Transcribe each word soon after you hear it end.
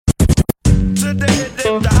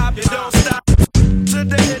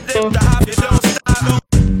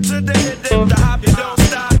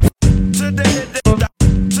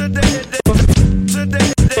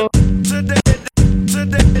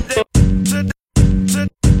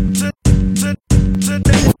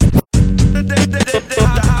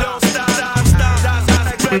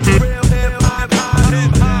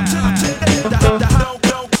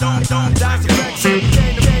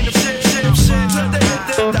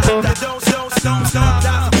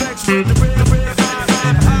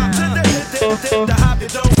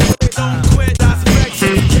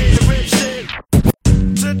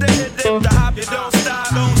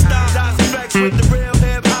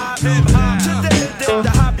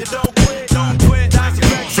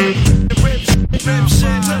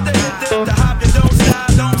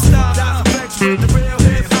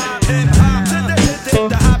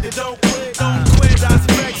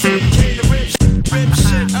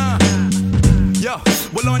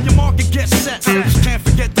on your market, get set. Can't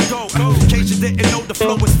forget to go. In case you didn't know, the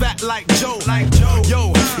flow is fat like Joe.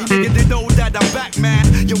 Yo, you niggas they know that I'm back, man.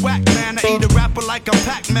 You whack, man. I eat a rapper like I'm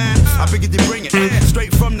Pac-Man. I figured they bring it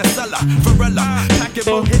straight from the cellar. Varela, packing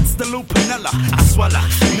more hits than Lupinella. I swallow,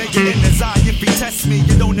 nigga in his eye. If he test me,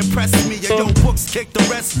 you don't impress me. Yo, books kick the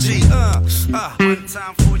rest. G. One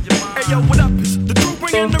time for your mind. Hey yo, what up? The crew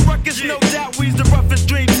bringing the ruckus, no doubt. We's the roughest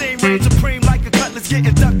dream team, reign supreme like a cutlass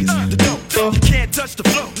getting duckers. The dope, you can't touch the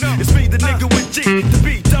flow. It's me, the nigga with G, the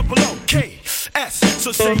B, double O, K, S.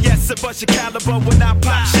 So say yes and bust your caliber when I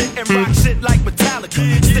pop shit and rock shit like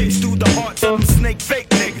Metallica. Sticks through the hearts of them snake fake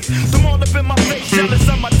niggas. Some all up in my face, jealous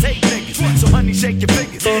of my tape niggas. So honey, shake your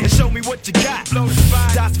fingers and show me what you got.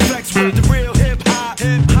 That's flex with the real hip hop. To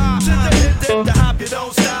the hip, the hop, you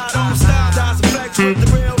don't stop. That's flex with the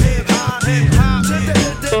real hip hop. To the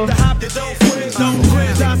hip, the hop, you don't quit.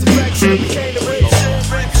 That's flex with the real shit. To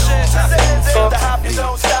the hip, the hop, you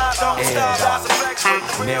don't stop. That's flex with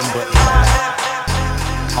the real hip hop.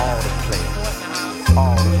 All the play,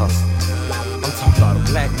 all the hustle. I'm talking about a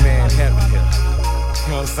black man heavy here. You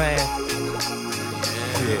know what I'm saying?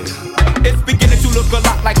 Yeah. It's beginning to look a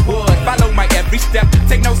lot like wood. Follow my every step.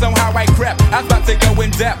 Take notes on how I crept. I was about to go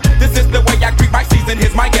in depth. This is the way I creep my season.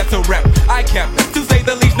 Here's my ghetto rep. I kept, to say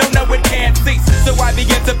the least, no, it can't cease. So I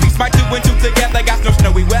begin to piece my two and two together. Got no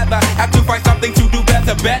snowy weather. Have to find something to do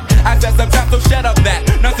better. Bet I said some time, so shut up that.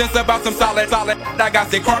 Nonsense about some solid. I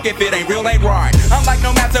got sick crunk if it ain't real, ain't right. I'm like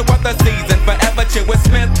no matter what the season. Forever chill with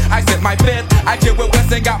Smith. I said my fifth. I chill with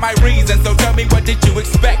West and got my reason. So tell me, what did you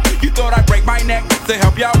expect? You thought I'd break my neck to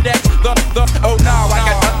help y'all next? Oh no, I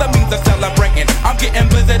got other means of celebrating. I'm getting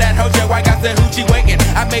blizzard at Hojo, I got the hoochie waiting.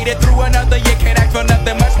 I made it through another year, can't ask for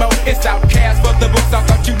nothing much more. It's Outcast, but the books I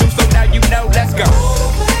thought you knew, so now you know. Let's go.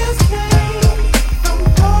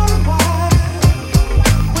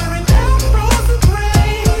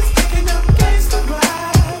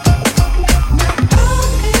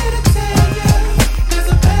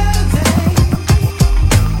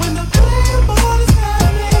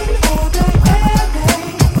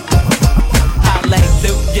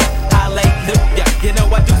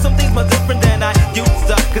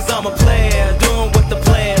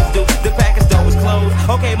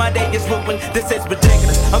 Okay, my day is ruined, this is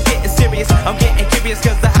ridiculous. I'm getting serious, I'm getting curious,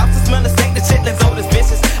 cause the house is smelling stank, the chitlins old as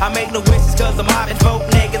vicious. I make no wishes, cause I'm mobbing folk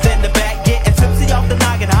niggas in the back, getting tipsy off the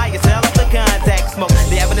noggin, high as hell off the contact smoke.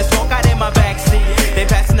 They having a smoke out in my backseat. They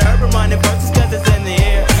passing the urban running verses, cause it's in the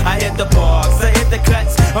air. I hit the parks, I hit the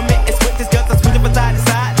cuts, I'm hitting switches, cause I'm switching from side to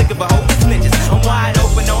side, looking for holy snitches. I'm wide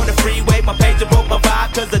open on the freeway, my pager broke my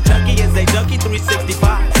vibe, cause the junkie is a junkie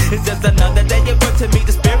 365. It's just another day, it went to me,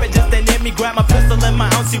 the spirit just ain't in me, grab my pistol in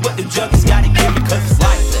my own, see what them junkies gotta give me, cause it's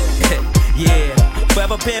like that. Yeah,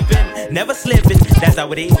 forever pimpin', never slippin', that's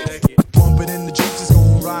how it is. Bumpin' in the jeeps, it's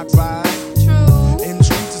gon' rock right. True. In the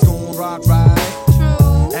streets, it's gon' rock right.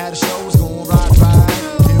 True. At a show, it's gon' rock right.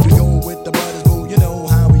 True. Here we go with the butters, boo, you know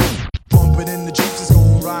how we do. Bumpin' in the jeeps, it's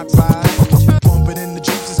gon' rock right. Bumpin' in the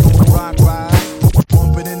jeeps, it's gon' rock right.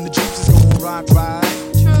 Bumpin' in the jeeps, it's gon' rock right.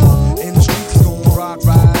 True. In the streets, it's gon' rock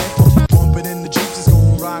right. Bumpin' in the jeeps, it's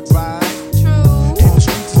gon' rock right. In the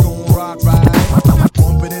streets, it's gon' rock right.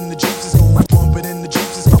 Bumpin' in the jeeps, it's gon' bumpin' in the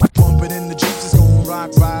jeeps, it's gon' bumpin' in the jeeps, it's gon'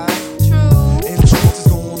 rock right. In the streets, it's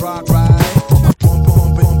gon' rock right. Bumpin'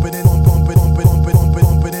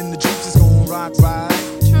 in the jeeps, it's gon' rock right.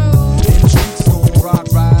 In the streets, it's gon' rock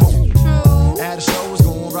right. At a show, it's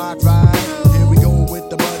gon' rock right. Here we go with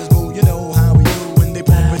the butters, boo. You know how we do when they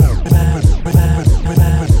pump it. In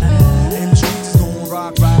the streets, it's gon'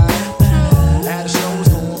 rock right. At a show, it's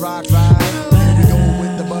gon' rock right. Here we go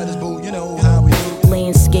with the butters, boo. You know how we do.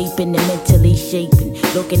 Landscaping and mentally shaping.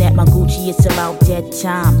 Looking at my Gucci, it's about that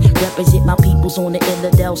time. Represent my peoples on the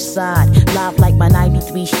Illidale side. Live like my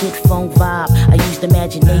 93 shit phone vibe. I used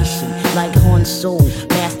imagination like Han Solo.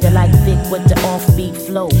 Master like Vic with the offbeat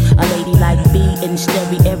flow. A lady like B in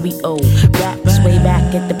stereo. Raps way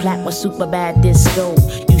back at the Plaque was super bad disco.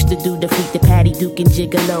 Used to do the freak, the Patty Duke and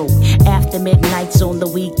Gigolo. After midnights on the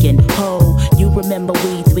weekend. Ho, you remember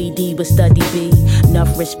we 3D with Study B.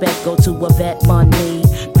 Enough respect go to a vet money.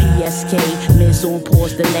 PSK, Miz on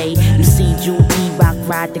pause delay. MC Jewel T-Rock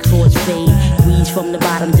ride the crossfade. Breeze from the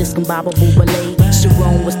bottom, discombobble ballet.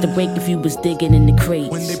 Sharon was the break if you was digging in the crates.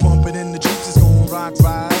 When they bump it in the jeeps, it's gon' rock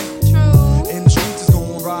right. True. In the streets, it's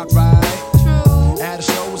gon' rock right. True. At a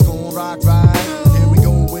show, it's gon' rock right. Here we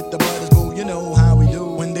go with the butters, boo. You know how we do.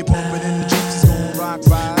 When they bump it in the jeeps, it's gon' rock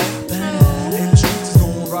right. In the streets, it's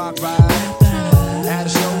gon' rock right. At a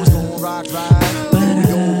show, it's gon' rock right. Here we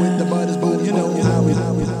go with the butters, boo. You know how we do.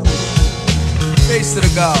 Peace to the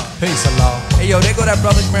God. Peace, Allah. Hey, yo, there go that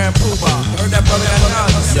brother Grand Poobah. Heard that brother that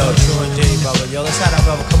knowledge. Yo, true indeed, brother. Yo, let's have that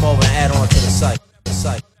brother come over and add on to the site. The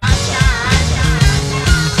site.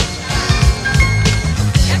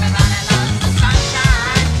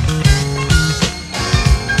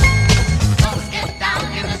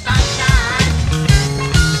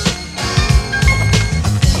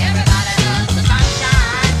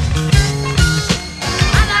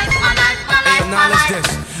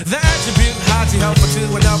 The attribute, Haji helper to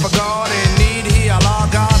another God in need. He Allah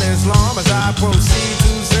God Islam as I proceed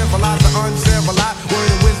to civilize the uncivilized. Word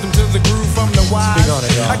of wisdom to the groove from the wise.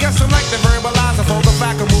 I guess I'm like the verbalizer for the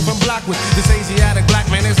back of moving blackwards. This Asiatic black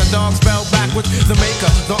man is a dog spelled backwards. The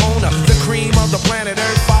maker, the owner, the cream of the planet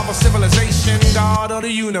Earth. Father civilization, God of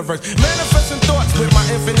the universe. Manifesting thoughts with my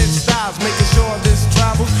infinite styles, making sure this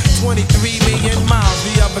travels 23 million miles.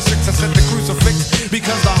 The other six I set the crucifix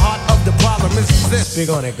because the heart of the problem is this. Speak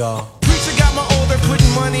on it, God. Preacher got my order,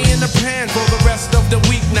 putting money in the pan for the rest of the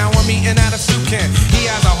week. Now I'm eating at a soup can. He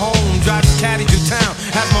has a home, drives a caddy to town.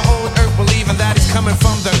 Has my own earth, believing that he's coming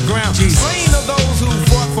from the ground. Slain are those who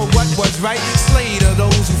fought for what was right. Slayed are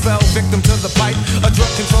those who fell victim to the pipe. A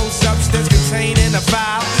drug-controlled substance contained in a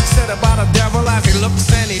vial. Said about a devil as he looks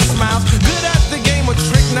and he smiles. Good at the game of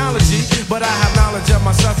tricknology, but I have knowledge of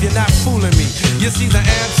myself, you're not fooling me. You see the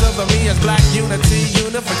answer to me is black unity,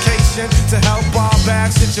 unification to help our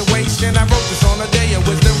bad situation. I wrote this on a day of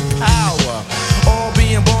wisdom, power, all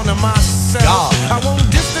being born of myself. I won't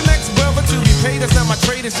diss the next brother to be paid. That's not my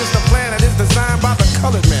trade, it's just a plan that is designed by the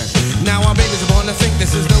colored man. Now our babies are born to think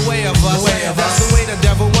this is the way of us. That's the way the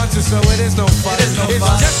devil wants it, so it is no fuss. It's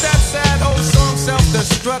just that sad old song,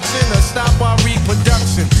 self-destruction, to stop our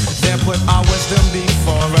reproduction. Then put our wisdom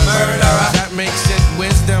before us. Murderer. That makes it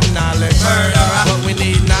wisdom, knowledge. Murderer. But we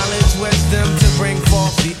need knowledge, wisdom to bring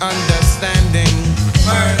forth the understanding.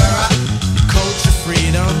 Murderer. Culture,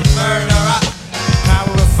 freedom. Murderer.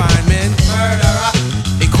 Power, refinement. Murderer.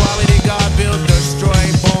 Equality, God build, destroy,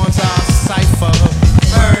 borns our cipher.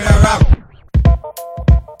 Murderer.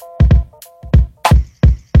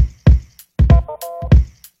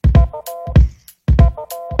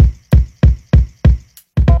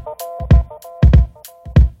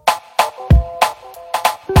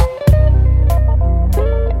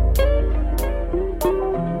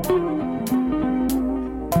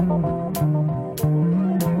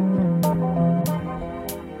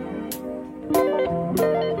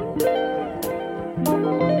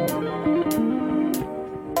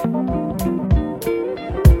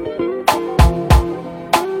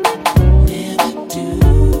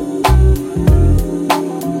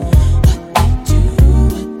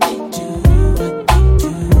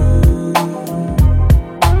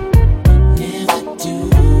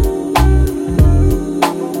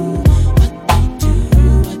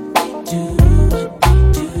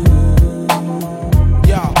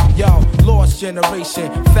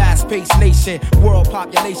 Generation, fast-paced nation, world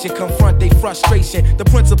population confront their frustration. The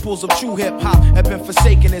principles of true hip-hop have been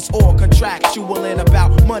forsaken. It's all contractual and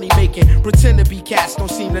about money-making. Pretend to be cats,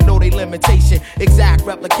 don't seem to know their limitation. Exact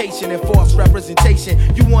replication and false representation.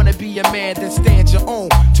 You wanna be a man, then stand your own.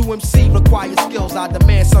 To MC requires skills, I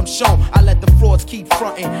demand some shown. I let the frauds keep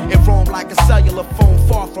fronting and roam like a cellular phone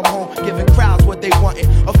far from home, giving crowds what they wanted.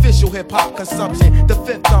 Official hip-hop consumption, the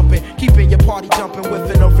fifth thumping, keeping your party jumping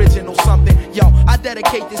with an original something. Yo, I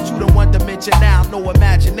dedicate this to the one dimension now, no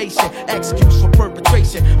imagination, excuse for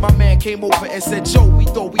perpetration. My man came over and said, Joe, we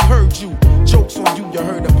thought we heard you. Jokes on you, you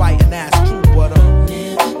heard a bite and that's true, but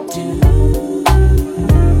never do.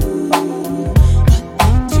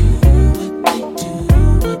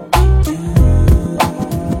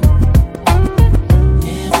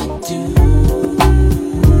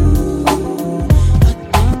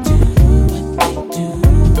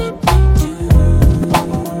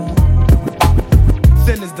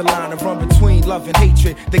 Love and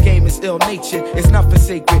hatred, the game is ill-natured, it's nothing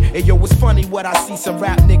sacred. And yo, it's funny what I see some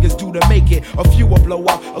rap niggas do to make it. A few will blow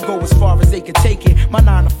up or go as far as they can take it. My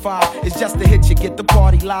 9 to 5 is just to hit you, get the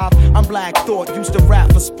party live. I'm Black Thought, used to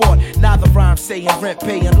rap for sport. Now the rhyme saying rent,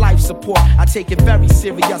 paying life support. I take it very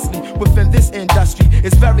seriously. Within this industry,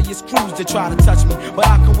 it's various crews that try to touch me, but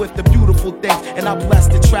I come with the beautiful things and I bless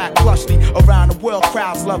the track lushly. Around the world,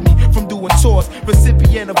 crowds love me from doing tours.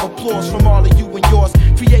 Recipient of applause from all of you and yours.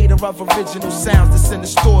 Creator of original sounds that's in the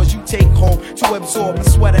stores you take home to absorb and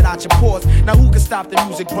sweat it out your pores. Now who can stop the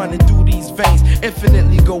music running through these veins?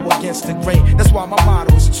 Infinitely go against the grain. That's why my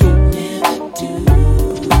motto is to never do.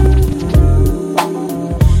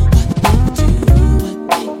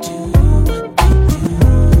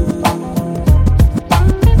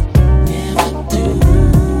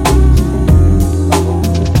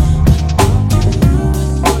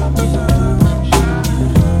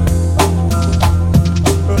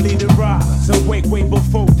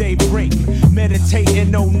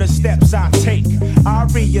 meditating on the steps I take. I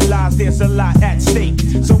realize there's a lot at stake.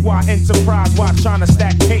 So I enterprise while trying to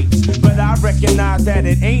stack capes. But I recognize that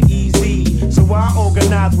it ain't easy. So I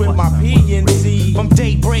organize with my PNC. From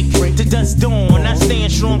daybreak to dusk dawn, I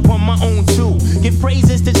stand strong on my own too. Give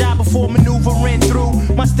praises to job before maneuvering through.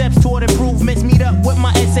 My steps toward improvements. Meet up with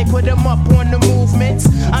my essay, put them up on the movements.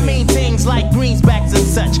 I mean things like greensbacks and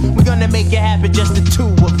such. We're gonna make it happen, just the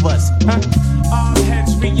two of us, huh? All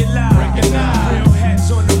heads realize, recognize. Real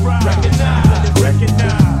heads on the rise, recognize.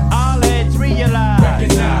 Recognize. All heads realize,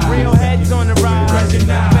 recognize. Real heads on the rise,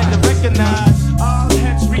 recognize. Better recognize. All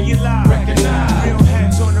heads realize, recognize. Real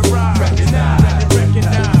heads on the rise, recognize. Better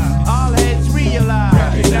recognize. All heads realize,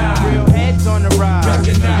 recognize. Real heads on the rise,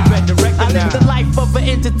 recognize. You better recognize. I live the life of an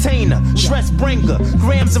entertainer, stress bringer,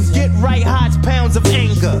 grams of get right highs, pounds of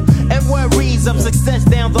anger, and worries of success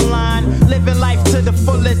down the line. Living life to the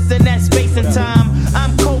fullest in that space and time.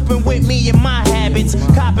 I'm coping with me and my habits,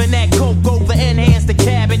 copping that coke over enhance the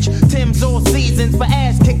cabbage. Tim's all seasons for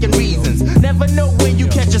ass kicking reasons. Never know when you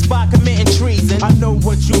catch a spot committing treason. I know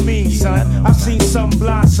what you mean, son. I've seen some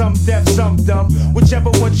blind, some deaf, some dumb.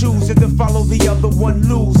 Whichever one chooses to follow, the other one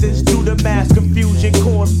loses. Due to mass confusion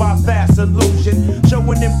caused by fast illusion.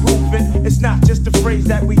 Showing improving, it's not just a phrase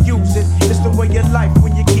that we use it. It's the way of life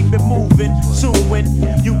when you keep it moving. Soon when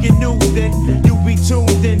you get new, then you be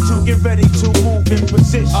tuned in to get ready to move in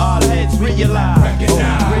position. All heads realize,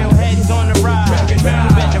 recognize. Real heads on the rise, recognize.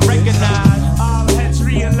 You better recognize. All heads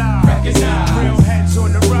realize, recognize. Real heads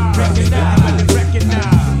on the rise, recognize. You better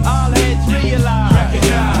recognize. All heads realize,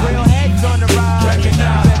 recognize. Real heads on the rise,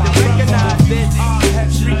 recognize. You better recognize this. All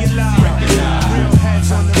heads realize, recognize. Real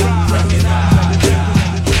heads on the rise, recognize.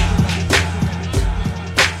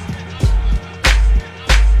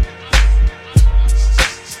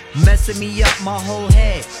 Messing me up my whole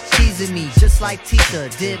head, teasing me just like Tita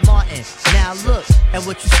did Martin. Now look at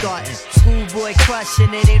what you starting. Schoolboy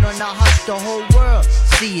crushing it ain't on the hush, the whole world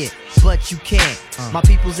see it, but you can't. My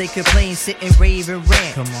peoples they complain, sit and rave and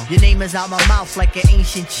rant. Your name is out my mouth like an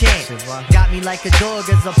ancient chant. Got me like a dog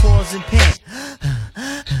as I pause and pant.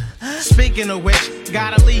 Speaking of which,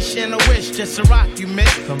 got a leash and a wish just to rock you,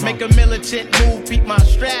 miss. Make a militant move, beat my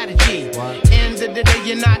strategy. End of the day,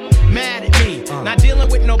 you're not mad at me. Not dealing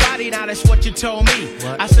with nobody, now that's what you told me.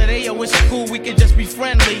 I said, hey, yo, it's cool, we could just be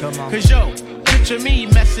friendly. Cause yo, picture me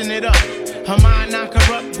messing it up. Her mind not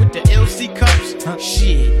corrupt with the LC cups.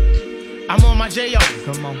 Shit. I'm on my J.O.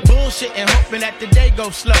 Bullshit and hoping that the day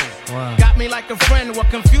goes slow. Got me like a friend, what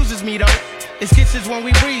confuses me though is kisses when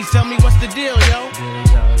we breathe. Tell me what's the deal, yo?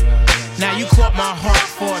 Now you caught my heart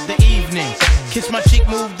for the evening. Kiss my cheek,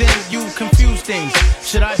 moved in, you confuse things.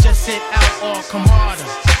 Should I just sit out or come harder?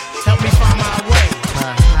 Help me find my way.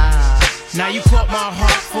 Now you caught my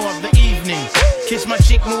heart for the evening. Kiss my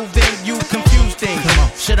cheek, moved in, you confuse things.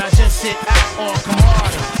 Should I just sit out or come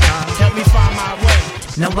harder? Help me find my way.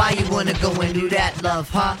 Now why you wanna go and do that, love,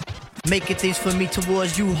 huh? Making things for me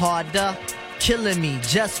towards you harder. Killing me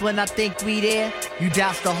just when I think we there. You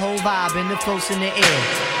douse the whole vibe and the close in the air.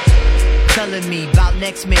 Telling me about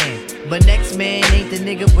next man, but next man ain't the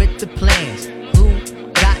nigga with the plans.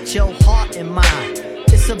 Who got your heart in mind?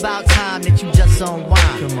 It's about time that you just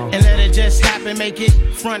unwind. And let it just happen, make it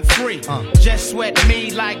front free. Just sweat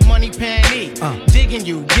me like money panty. Digging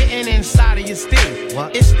you, getting inside of your steel.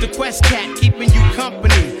 It's the Quest Cat keeping you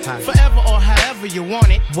company. Forever or however you want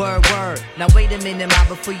it. Word, word. Now wait a minute, ma,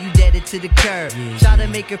 before you dead it to the curb. Try to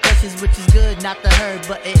make impressions, which is good, not the herd.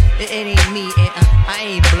 But it ain't me, and I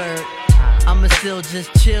ain't blurred. I'ma still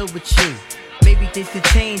just chill with you. Maybe things could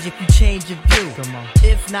change if you change your view.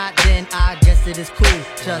 If not, then I guess it is cool.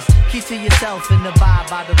 Just keep to yourself and abide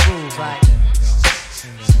by the rules, right?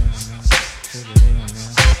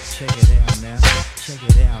 Check it out now. Check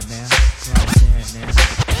it out now. Right there now.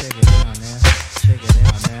 Check it out now. Check it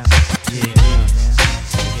out now. Yeah,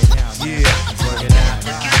 check it out now. Yeah, work it out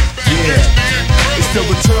now. Yeah. It's the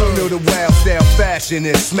return of the wild style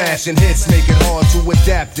fashionist. Smashing hits, make it hard to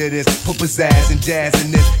adapt to this. Put pizzazz and jazz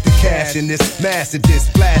in this. The cash in this. Master this.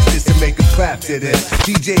 Blast this and make a clap to this.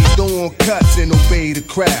 DJs throw on cuts and obey the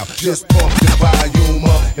crowd. Just pump the volume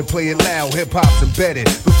up and play it loud. Hip hop's embedded.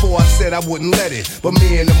 Before I said I wouldn't let it, but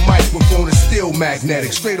me and the microphone is still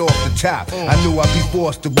magnetic. Straight off the top, I knew I'd be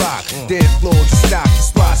forced to rock. Dead floors to stock, the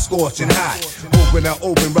spot scorching hot. Open, I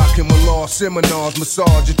open, rocking my law seminars.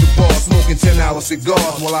 Massage at the bar, smoking 10-hour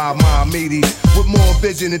cigars while I mind meaties. With more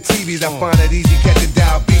vision than TVs, I find it easy catching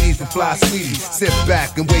diabetes from fly sweeties. Sit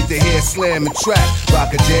back and wait to hear slam and track.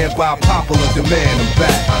 Rock a jam by popular demand, I'm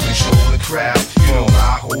back. I control the crowd, you know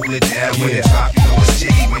I hold it down. When it drop, you know it's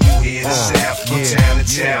jiggy when you hear the sound. From town to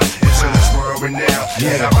town, until it's world renowned.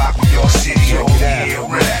 And I rock with your city,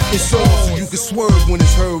 swerve when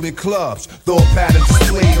it's heard in clubs. Thought patterns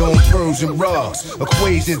displayed on Persian rugs.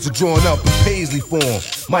 Equations are drawn up in Paisley form.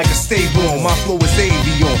 Micah, stay warm, my flow is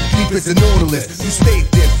avion. Deep as a nautilus, you stay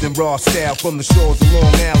dipped in raw style from the shores of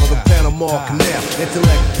Long Island to Panama Canal.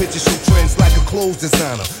 Intellect pictures show trends like a clothes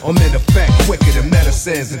designer. I'm in effect quicker than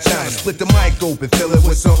medicines in China. Split the mic open, fill it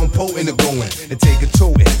with something potent to go in, and take it to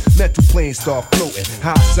it. Mental planes start floating.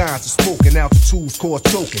 High signs are spoken, altitudes cause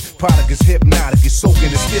choking. Product is hypnotic, it's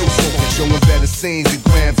soaking, it's still soaking. Showing better scenes than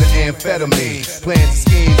grams of amphetamine. Plans and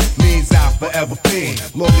schemes means I'll forever fiend.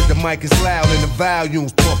 Long as the mic is loud and the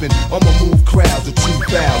volume's pumping, I'ma move crowds of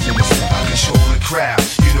 2,000. I control the crowd,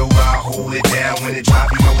 you know I hold it down. When it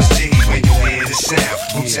drop, you know it's jiggy when you hear the sound.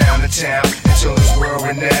 From town to town, until it's world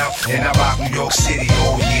renowned. And I rock New York City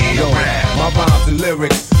all year round. My rhymes and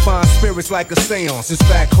lyrics find spirits like a seance. It's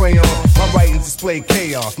fat crayon, my writings display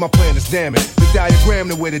chaos. My plan is damaged, the diagram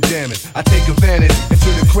the way the damage. I take advantage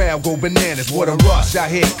until the crowd go bananas. What a rush, I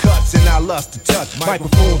hear cuts and I lust to touch.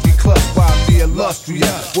 Microphones be clutched by the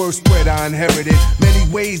illustrious. Word spread I inherited,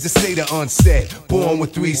 many ways to say the unsaid. Born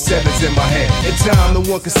with 3 sevens in my head. In time no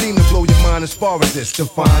one can seem to blow your mind as far as this. To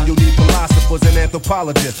find you'll need philosophers and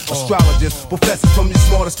anthropologists, astrologists, professors from your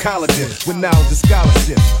smartest colleges with knowledge and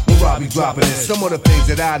scholarships. Where I be dropping this, some of the things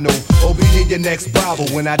that I know. Oh, be in your next Bible.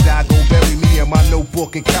 When I die, go bury me in my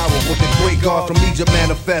notebook in Cairo. What the great God from Egypt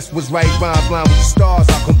manifest was right rhymes line with the stars.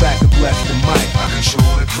 I'll come back and bless the mic. I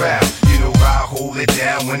control the crowd, you know I hold it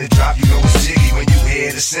down. When it drop, you know it's jiggy when you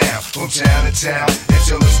hear the sound. From town to town,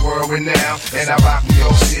 until it's world renowned. And I rock New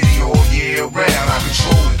York City all year round. I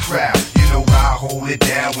control the crowd, you know I hold it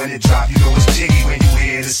down. When it drop, you know it's jiggy when you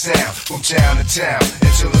hear the sound. From town to town,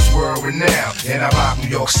 until it's world renowned. And I rock New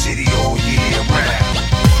York City all year round.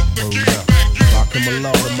 Rock him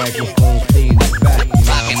along, the microphone theme is back.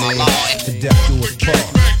 You know what I mean? To death do us part.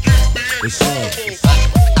 It's on.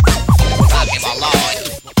 Rock him along.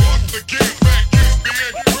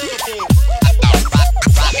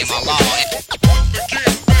 Rock him along.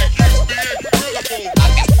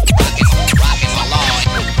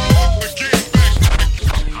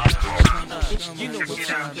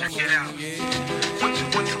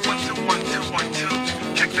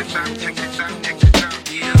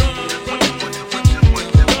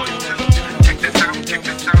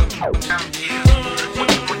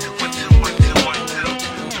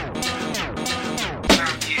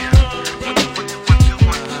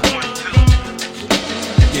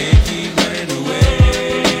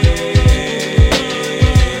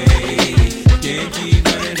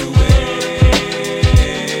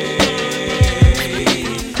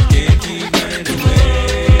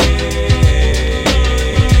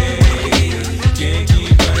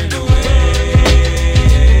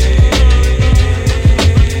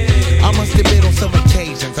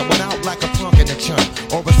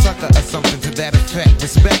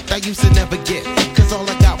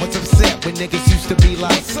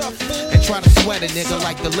 A nigga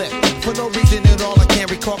like the lip. For no reason at all, I can't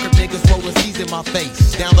recall if niggas rolling C's in my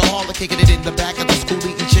face. Down the hall, kicking it in the back of the school,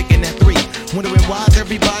 eating chicken at 3. Wondering why's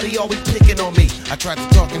everybody always picking on me. I tried to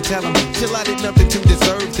talk and tell them, chill, I did nothing to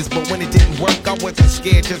deserve this. But when it didn't work, I wasn't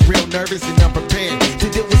scared, just real nervous and unprepared to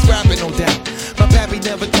deal with scrapping, no doubt. My pappy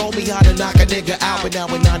never told me how to knock a nigga out. But now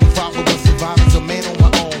in 95, I was surviving, a man on my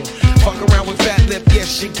own. Fuck around with fat lip, yes,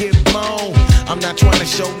 shit get blown. I'm not trying to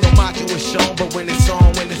show no macho is shown, but when it's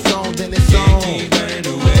on, then it's on. Can't keep running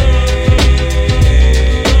away.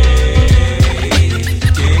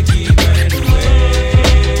 Can't keep running away.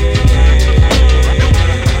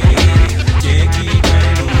 Can't keep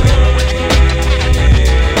running away.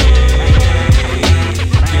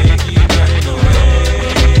 Can't keep running away.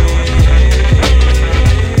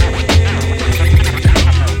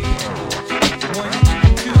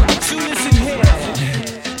 So listen here.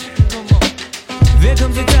 There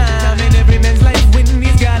comes a time in every man's life when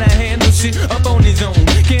he's gotta handle shit up on his own.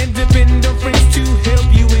 Can't depend on friends to help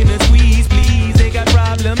you in a squeeze, please. They got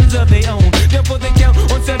problems of their own. Therefore they count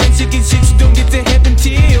on 7 chicken shits. Don't get to heaven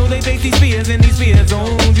till they face these fears and these fear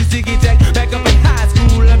zones. Used to get jacked back up in high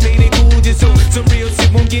school. I played it cool just so some real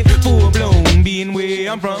shit won't get full blown. Being where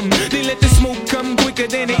I'm from, they let the smoke come quicker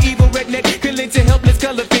than an evil redneck can let your helpless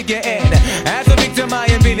color figure. And as a victim I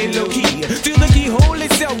am really low key. Till the keyhole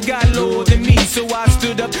itself got lower than me. So I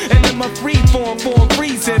stood up and let my free form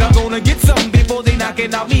free. Said I'm gonna get something before they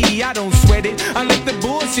knocking out me. I don't sweat it, I let the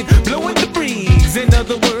bullshit blow in the breeze. In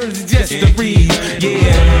other words, just a breeze,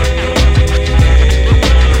 yeah.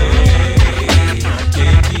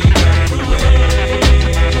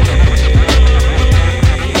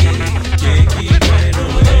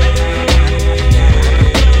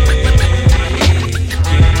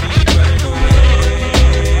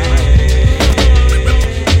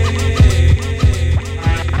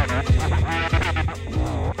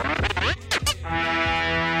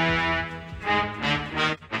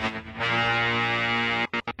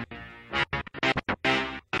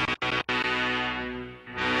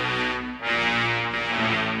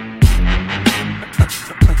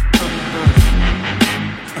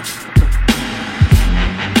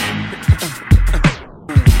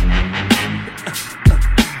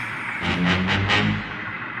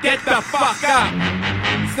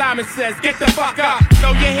 Simon says, get the fuck up,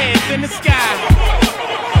 throw your hands in the sky.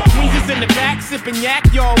 Weezer's in the back, sipping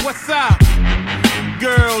yak, y'all, what's up?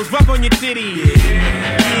 Girls, rub on your titties.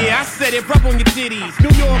 Yeah, I said it, rub on your titties. New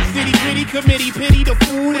York City, gritty committee, pity the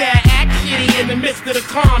fool that act shitty in the midst of the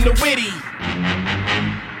calm, the witty.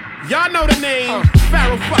 Y'all know the name.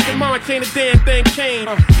 Pharaoh fucking March ain't a damn thing changed.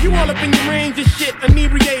 You all up in your range of shit,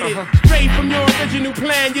 inebriated. Straight from your original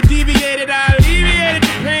plan, you deviated. I alleviated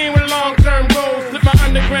your pain with long-term goals. Slip my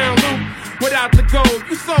underground loop without the gold.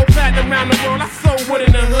 You sold platinum around the world, I sold wood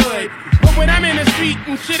in the hood. But when I'm in the street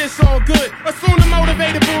and shit, it's all good. Assume the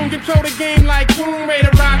motivator, boom, control the game like boom. Way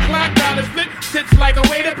to rock, clock, dollars flip, sits like a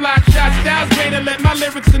way to block shots. Styles way to let my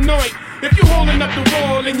lyrics annoy. If you holding up the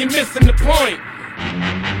wall and you're missing the point,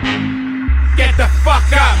 get the fuck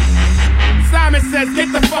up. Simon says,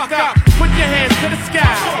 get the fuck up. Put your hands to the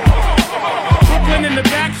sky. Brooklyn in the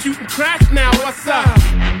back shooting crash now, what's up?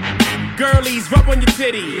 Girlies, rub on your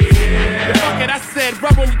titties. The fuck it, I said,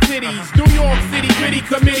 rub on your titties. New York City, gritty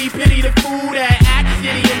committee, pity the fool that act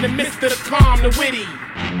shitty in the midst of the calm, the witty.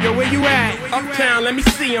 Yo, where you at? Uptown, let me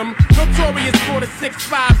see 'em. Notorious for the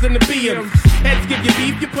 6'5s and the BMs. Heads give you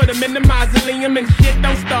beef, you put 'em in the mausoleum. And shit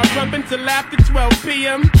don't start rumping till after 12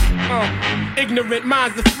 p.m. Ignorant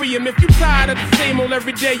minds are free 'em. If you tired of the same old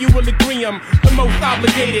every day, you will agree 'em. The most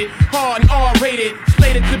obligated, hard and R-rated.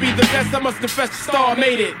 Slated to be the best, I must confess the star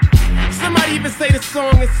made it. Somebody even say the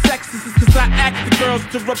song is sexist, cause I ask the girls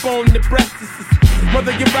to rub on the breasts.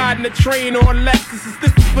 Whether you're riding a train or a Lexus,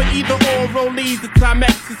 this is for either or rollies, the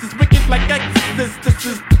Timexes. It's wicked like Exorcist, this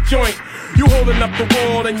is the joint. You holding up the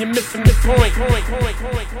wall and you're missing the point.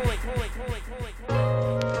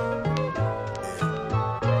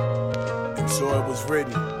 And so it was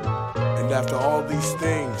written, and after all these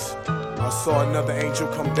things, I saw another angel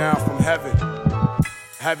come down from heaven,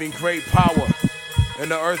 having great power,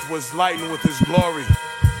 and the earth was lightened with his glory.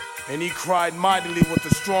 And he cried mightily with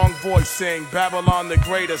a strong voice, saying, Babylon the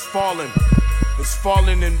Great has fallen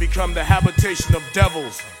and become the habitation of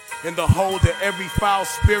devils, in the hold of every foul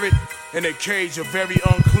spirit, in a cage of very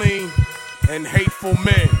unclean and hateful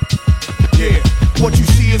men. Yeah. What you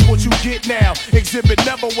see is what you get now. Exhibit,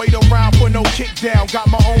 never wait around for no kick down. Got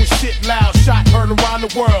my own shit loud, shot heard around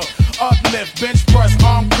the world. Uplift, bench press,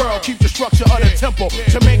 arm curl. Keep the structure of the temple.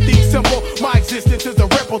 To make things simple, my existence is a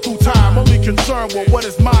ripple through time. Only concerned with what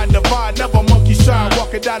is mine, divine. Never monkey shine,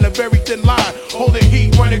 walking down a very thin line. Holding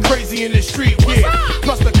heat, running crazy in the street, yeah.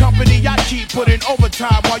 Plus the company I keep putting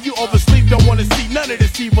overtime. While you oversleep, don't wanna see none of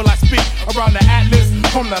this evil I speak. Around the atlas,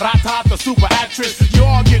 from the rata to super actress. You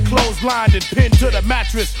all get clotheslined and pinned to the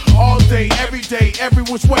mattress. All day, every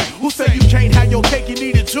which way. Who said you can't have your cake, you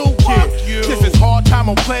need it too, kid? This is hard time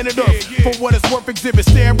on planet Earth. For what it's worth, exhibit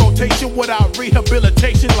stand rotation without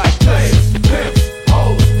rehabilitation like this. Pimps,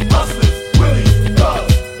 hoes, hustlers, willies,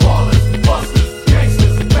 thugs, ballers, busters,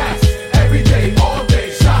 gangsters, backs. Every day, all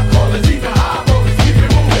day, shot callers, even high rollers, keep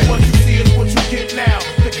it moving. What you see is what you get now.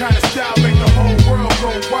 The kind of style make the whole world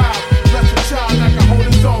go wild. Left a child like a hold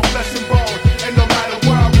his own flesh and bone. And no matter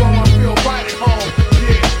where I roam, I feel right at home.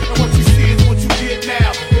 Yeah, and what you see is what you get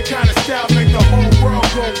now. The kind of style make the whole world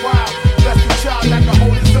go wild. Left a child like a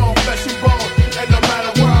hold his own flesh and bone. And no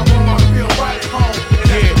matter where I roam, I feel right at home.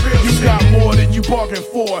 Yeah, you got more than you bargained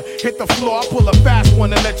for. Hit the floor, I pull a fast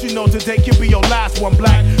one and let you know today can be your last one.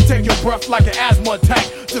 Black, take your breath like an asthma attack.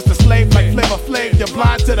 Just a slave like Flavor Flav. You're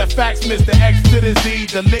blind to the facts, Mr. X to the Z.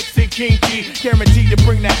 The licks and King G, guaranteed to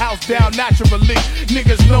bring the house down naturally.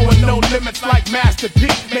 Niggas knowing no limits like Master P,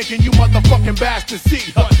 making you motherfucking bastards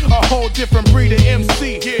see a whole different breed of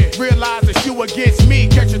MC. Realize it's you against me.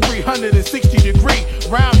 Catch a 360-degree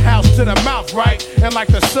roundhouse to the mouth, right? And like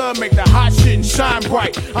the sun, make the hot shit and shine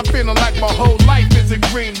bright. I'm feeling like my whole life is a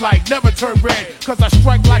green light, never turn red. Cause I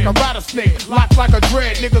strike like a rattlesnake, lock like a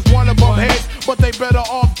dread. Niggas wanna bump heads, but they better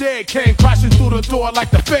off dead. Came crashing through the door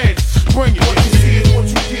like the feds. Bring it. What you see is what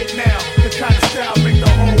you get now. The kind of style make the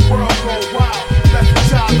whole world go wild. Left a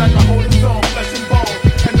child like a hold his own flesh and bone.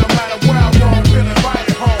 And no matter where I go, I'm feeling right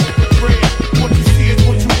at home. Bring it. What you see is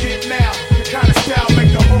what you get now. The kind of style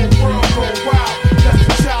make the whole world go wild. Left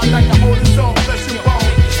a child like a hold his own flesh and bone.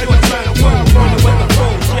 And no matter where I go,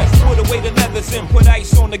 yes, put away the leathers and put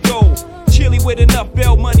ice on the gold. Chilly with enough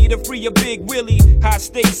bail money to free a big Willie. High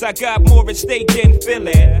states, I got more at stake than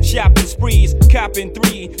Philly. Shopping sprees, copping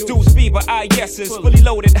 3 deuce fever, yeses, fully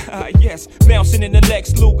loaded, yes. Bouncing in the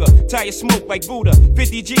Lex Luger, tire smoke like Buddha.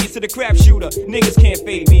 50 G's to the crap shooter, niggas can't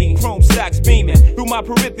fade me. Chrome stocks beaming through my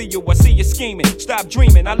peripheral. I see you scheming. Stop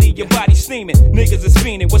dreaming, I leave your body steaming. Niggas is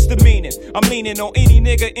fiending, what's the meaning? I'm leaning on any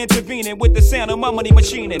nigga intervening with the sound of my money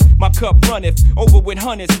machining. My cup runneth over with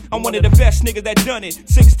hundreds. I'm one of the best niggas that done it.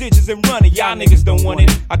 6 digits and running, y'all niggas don't want it.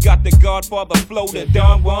 I got the Godfather flow, the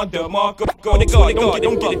Don Juan, the Marco. Go to God,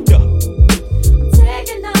 don't get it done.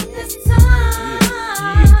 Taking up this time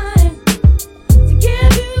to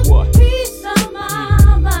give you peace of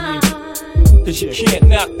my mind. Cause you can't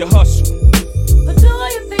knock the hustle. But do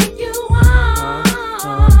you think you are?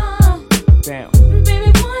 Down.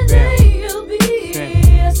 Baby, one day you'll be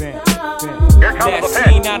a star. That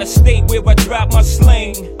scene out of state where I drop my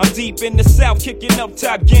sling. I'm deep in the south, kicking up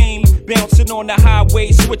top game. Bouncing on the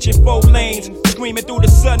highway, switching 4 lanes. Screaming through the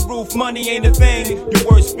sunroof, money ain't a thing. Your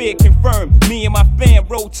worst fear confirmed. Me and my fam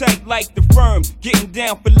roll tight like the firm. Getting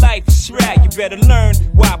down for life, right? You better learn.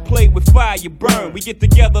 Why I play with fire, you burn. We get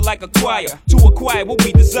together like a choir to acquire what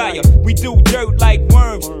we desire. We do dirt like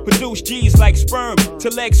worms, produce G's like sperm.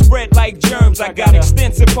 Till legs spread like germs. I got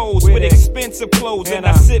extensive hoes with expensive clothes, and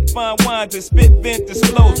I sip fine wines and spit vintage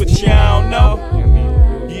flows, but y'all know.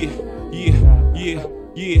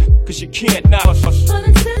 Yeah, cause you can't not hustle. But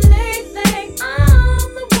until they think I'm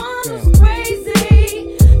the one who's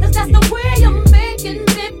crazy, cause that's the way you're making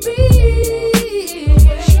it be.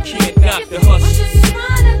 You can't knock the hustle. I'm just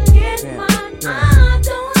trying to get mine. I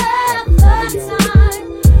don't have the time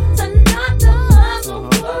to knock the hustle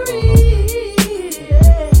for real.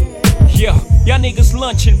 Yeah, y'all niggas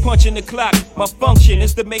lunching, punching the clock. My function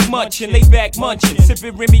is to make munch and lay back munching.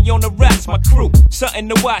 Sipping Remy on the rocks, my crew. Something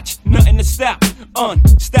to watch, nothing to stop.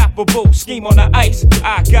 Unstoppable, scheme on the ice.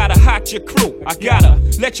 I gotta hot your crew. I gotta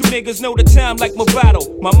let you niggas know the time like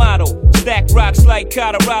Movado. My motto, stack rocks like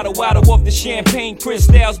Colorado. Out off the champagne,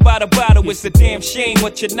 crystals by the bottle. It's a damn shame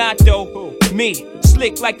what you're not though. Me,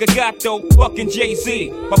 slick like a gato, fucking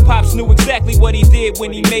Jay-Z. My pops knew exactly what he did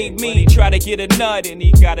when he made me. Try to get a nut and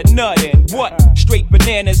he got a nut and what? Straight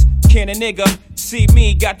bananas, can a nigga see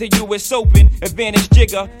me? Got the US Open, advantage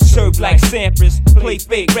jigger. Serve like Sampras, play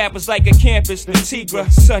fake rappers like a campus. The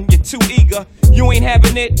Tigra, son, you're too eager. You ain't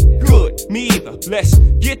having it? Good, me either. Let's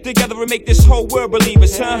get together and make this whole world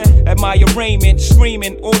believers, huh? Admire Raymond,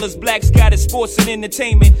 screaming. All us blacks got is sports and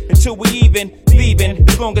entertainment. Until we even leaving,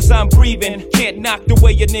 as long as I'm breathing. Can't knock the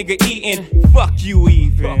way your nigga eating. Fuck you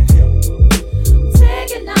even.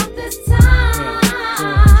 Taking out this time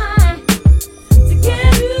to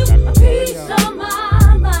give you a piece of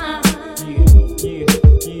my mind.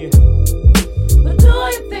 But do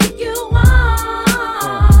you think you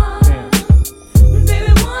are?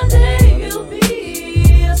 Baby, one day you'll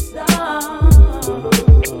be a star.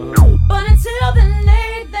 But until then,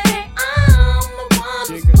 they think I'm the one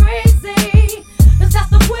who's crazy. Cause that's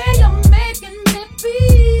the way you're making me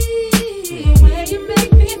feel. The way you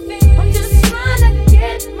make me feel. I'm just trying to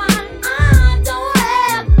get mine. I don't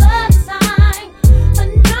have the time to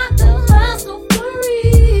knock the hustle for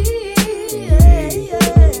real.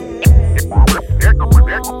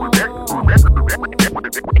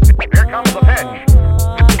 Here comes the pitch.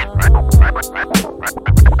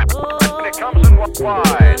 And it comes in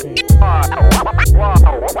wide.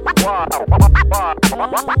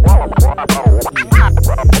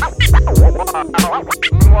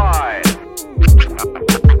 Wide.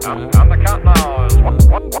 And the count now is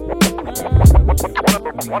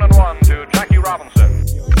 1-1 to Jackie Robinson.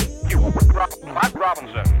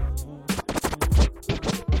 Robinson.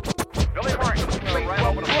 Billy Martin.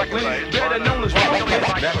 Better known as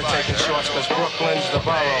Never taking shorts cause Brooklyn's the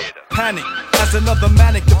borough. Panic as another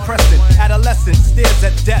manic depressant. Adolescent stares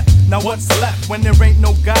at death. Now what's left when there ain't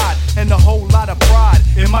no God and a whole lot of pride?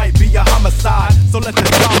 It might be a homicide, so let the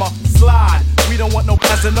drama slide. We don't want no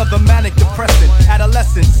as another manic depressant.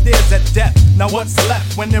 Adolescent stares at death. Now what's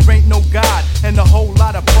left when there ain't no God and a whole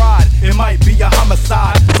lot of pride? It might be a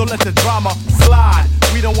homicide, so let the drama slide.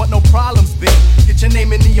 We don't want no problems, big. Get your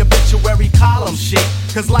name in the obituary column, shit.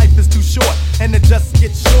 Cause life is too short and it just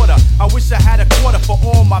gets shorter. I wish I had a quarter for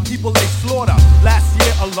all my people they slaughter. Last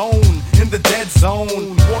year alone in the dead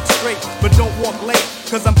zone. Walk straight, but don't walk late.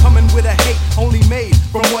 Cause I'm coming with a hate only made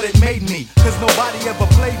from what it made me. Cause nobody ever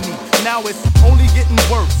played me. Now it's only getting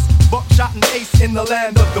worse. Buckshot and ace in the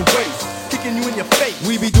land of the waste. Kicking you in your face.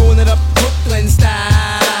 We be doing it up Brooklyn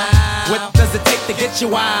style. What does it take to get you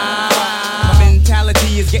wild? My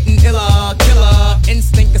mentality is getting iller. Killer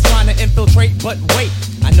instinct is trying to infiltrate, but wait.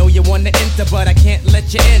 I know you want to enter, but I can't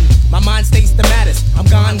let you in. My mind stays the maddest. I'm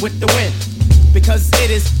gone with the wind. because it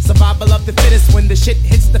is survival of the fittest. When the shit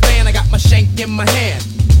hits the fan, I got my shank in my hand.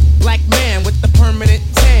 Black man with the permanent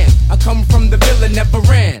tan. I come from the villa, never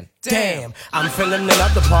ran. Damn, I'm feeling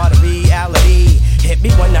another part of reality. Hit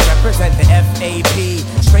me when I represent the FAP.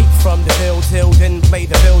 Straight from the field till then play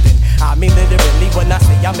the building. I mean literally when I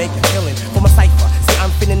say I make a killing. For my cipher, see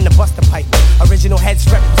I'm finna the buster pipe. Original heads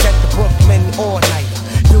represent the Brooklyn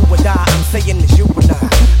all-nighter. Do or die, I'm saying it's you and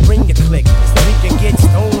I. Bring your click, so we can get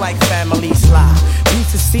stoned like family slide.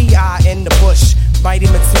 Piece of CI in the bush. Mighty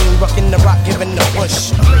Mateen, rockin' the rock, giving the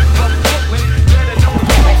push.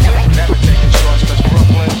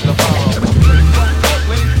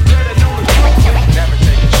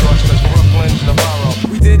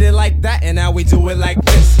 We did it like that and now we do it like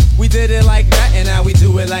this. We did it like that and now we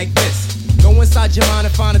do it like this. Go inside your mind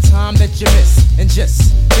and find a time that you miss. And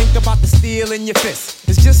just think about the steel in your fist.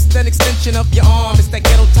 It's just an extension of your arm. It's that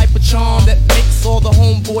ghetto type of charm that makes all the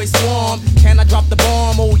homeboys swarm. Can I drop the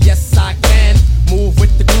bomb? Oh yes I can. Move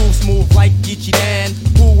with the groove, smooth like Geechee Dan.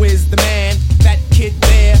 Who is the man? That kid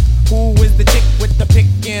there. Who is the chick with the pick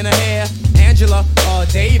in her hair? Angela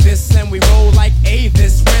Davis, and we roll like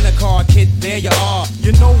Avis. Rent a car, kid, there you are.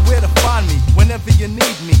 You know where to find me whenever you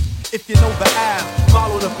need me. If you know the app,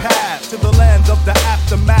 follow the path to the land of the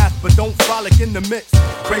aftermath. But don't frolic in the midst.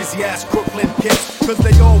 Crazy ass Brooklyn kids, cause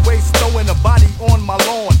they always throwing a body on my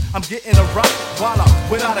lawn. I'm getting a rock voila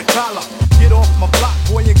without a collar. Get off my block,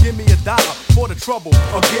 boy, and give me $1 for the trouble,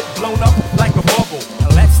 or get blown up like a bubble.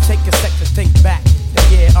 Now let's take a sec to think back. The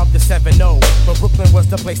year of the 7-0, but Brooklyn was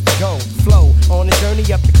the place to go. Flow on the journey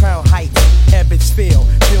up the Crown Heights. Ebbets feel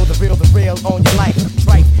the real on your life.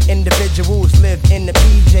 Tripe individuals live in the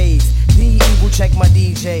PJs. The evil check my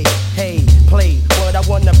DJ. Hey, play what I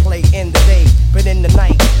wanna play in the day, but in the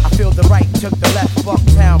night I feel the right, took the left.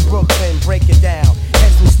 Uptown Brooklyn, break it down.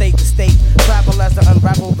 Heads from state to state, travel as I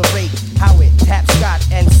unravel the rate. How it tap Scott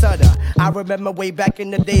and Sutter. I remember way back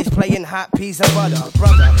in the days playing hot peas and butter.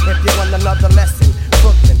 Brother, if you want another lesson,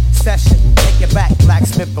 Brooklyn session, take it back,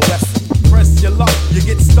 Blacksmith and Wesson. Press your luck, you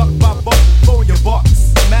get stuck by both for your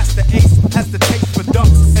bucks. Master Ace has the taste for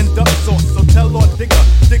ducks and duck sauce, so tell Lord Digger,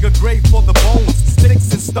 dig a grave for the bones,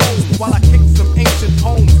 sticks and stones, while I kick some ancient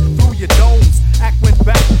poems through your domes. Act went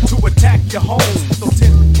back to attack your home. So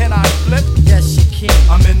Tim, can I flip? Yes, you can.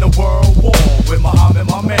 I'm in the world war with Muhammad,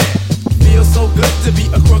 my man. Feels so good to be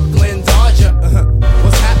a Brooklyn Dodger.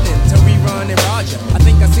 What's happening to Rerun and Roger? I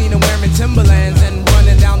think I seen him wearing Timberlands and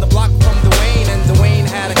running down the block from Dwayne, and Dwayne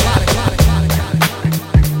had a clock.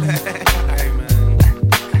 Hey man,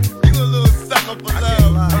 you a little sucker for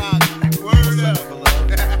love, Rock. Word up.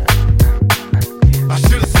 I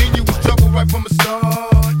should've seen you was trouble right from the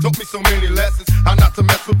start. Taught me so many lessons, how not to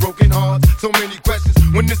mess with broken hearts. So many questions.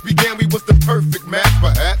 When this began, we was the perfect match,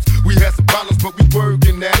 perhaps. We had some problems, but we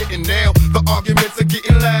working at it, and now the arguments are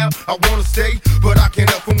getting loud. I wanna stay, but I can't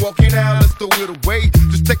help from walking out. Let's throw it away.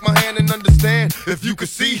 Just take my hand and understand. If you could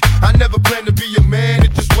see, I never planned to be a man.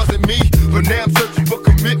 It just wasn't me. But now I'm searching for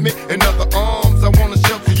commitment and other arms. I wanna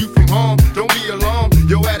shelter you from harm. Don't be alarmed.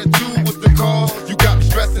 Your attitude was the cause. You got me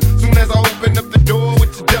stressing. Soon as I open up the door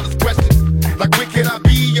with your jealous questions, like where can I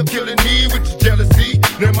be? You're killing me with your jealousy.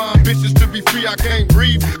 Now my ambitions to be free, I can't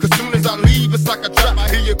breathe. Cause soon as I leave, it's like a trap. I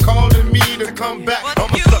hear you calling me to come back.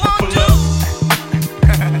 I'm a sucker for love.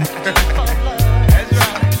 That's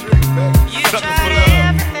right. You Sucker tried for love.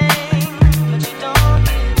 everything, but you don't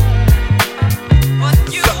get what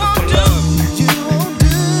you won't do. You won't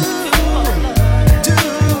do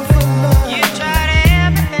for love. You tried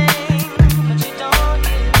everything, but you don't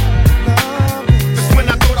get Just when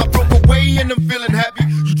I thought I broke away and I'm feeling happy,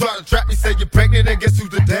 you try to trap me, say you're pregnant and guess who's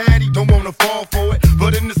the daddy? Don't wanna fall for it,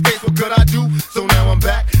 but in this case, what could I do? So now I'm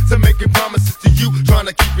back to making promises to you, trying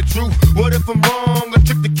to keep it true. What if I'm wrong? A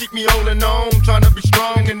trick to keep me holding on, trying to be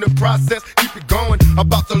strong in the process, keep it going.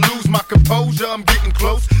 About to lose my composure, I'm getting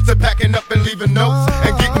close to packing up and leaving notes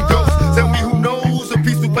and getting ghosts. Tell me who knows a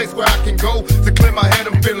peaceful place where I can go to clear my head.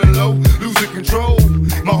 I'm feeling low, losing control.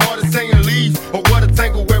 My heart is saying leave, or what a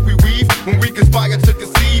tangle where we weave when we conspire to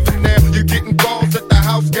conceive. And now you're getting calls at the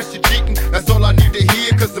house, guess you're cheating. That's all I need to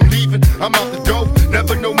hear, cause I'm leaving. I'm out the door,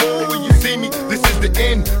 never no more when you see me. This is the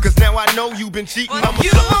end, cause now I know you've been cheating. I'm a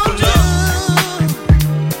sucker for love.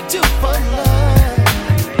 do for love.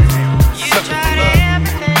 You tried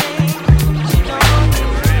everything, but you don't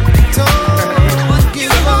give what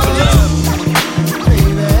you want,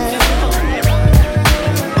 baby.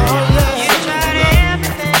 Oh yeah. You tried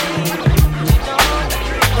everything, but you don't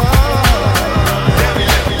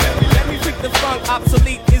Let me freak the funk,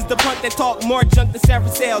 obsolete is the the punk that talk more junk than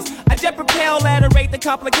several cells. I jet propel at a rate to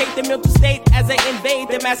complicate the mental state as I invade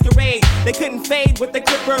the masquerade. They couldn't fade with the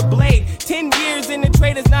clipper blade. 10 years in the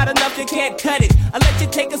trade is not enough, you can't cut it. I let you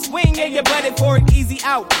take a swing and you butt it for an easy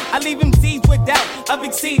out. I leave them seeds with doubt of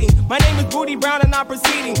exceeding. My name is Booty Brown and I'm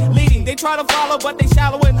proceeding, leading. They try to follow, but they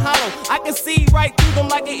shallow and hollow. I can see right through them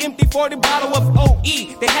like an empty 40 bottle of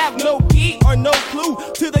OE. They have no key or no clue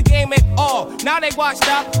to the game at all. Now they washed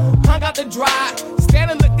up, hung out to dry,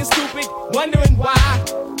 standing looking stupid, wondering why.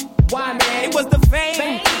 Why, man? It was the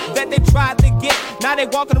fame that they tried to get. Now they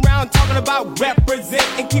walking around talking about represent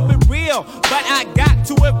and keep it real. But I got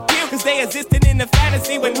to appeal, cause they existed in the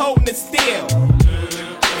fantasy when holding it still.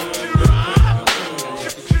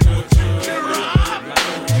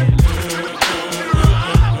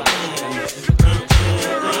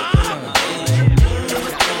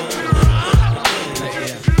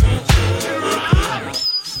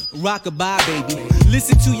 Rockabye, baby.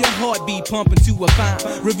 Listen to your heartbeat pumping to a fine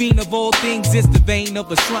ravine of all things. It's the vein of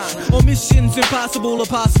a shrine. On missions impossible or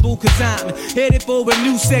possible, cause I'm headed for a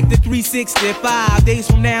new sector 365. Days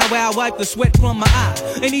from now, I'll wipe the sweat from my eye.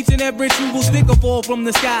 And each and every tree will stick or fall from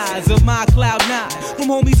the skies of my cloud 9. From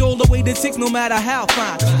homies all the way to 6, no matter how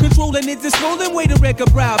fine. Controlling it, this rolling way to wreck a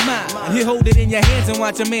proud mind. You hold it in your hands and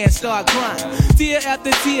watch a man start crying. Tear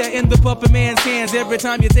after tear in the puppet man's hands. Every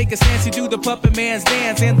time you take a stance, you do the puppet man's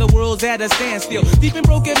dance. And the world's at a standstill. Deep in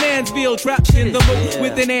broken Mansville, trapped in the moat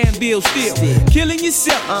with an anvil still. Killing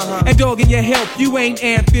yourself and dogging your health. You ain't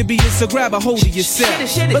amphibious, so grab a hold of yourself.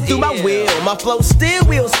 But through my will, my flow still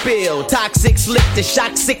will spill. Toxic, slick to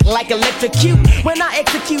shock, sick like electrocute. When I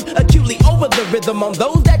execute acutely over the rhythm on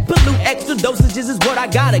those that pollute. Extra dosages is what I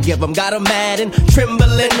gotta give them. Got them mad and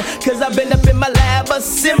trembling, cause I've been up in my lab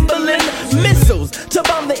assembling missiles to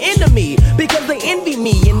bomb the enemy, because they envy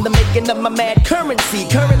me in the making of my mad currency.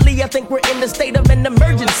 Currently I think we're in the state of an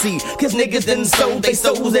emergency, cause niggas done sold they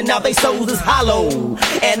souls and now they souls is hollow.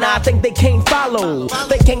 And I think they can't follow,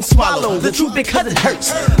 they can't swallow the truth because it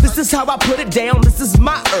hurts. This is how I put it down, this is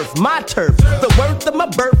my earth, my turf. The worth of my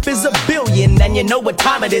birth is $1 billion, and you know what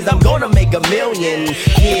time it is, I'm gonna make $1 million.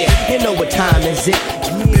 Yeah, you know what time is it?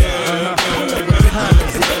 Yeah, you know what time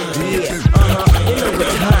is it? Yeah, you know what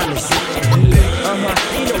time is it? Yeah,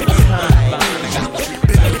 you know what time.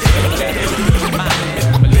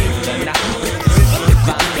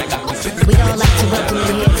 We don't like to welcome you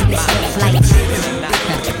here to this flight.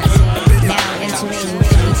 Now entering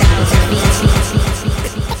 50,000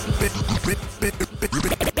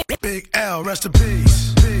 feet. Big L, rest in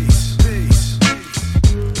peace. Peace, peace.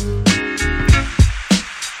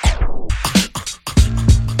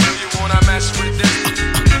 Do you wanna mess with this?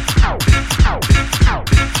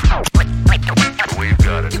 We've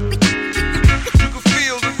got it. You can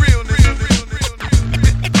feel the realness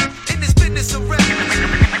in this business of rap.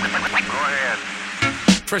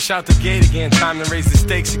 Fresh out the gate again, time to raise the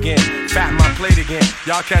stakes again. Fatten my plate again.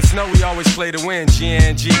 Y'all cats know we always play to win.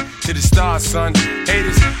 GNG to the stars, son.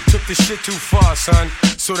 Haters took this shit too far, son.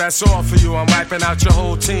 So that's all for you. I'm wiping out your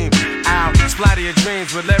whole team. Ow, splatter your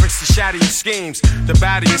dreams with lyrics to shatter your schemes. The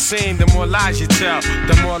badder you seem, the more lies you tell.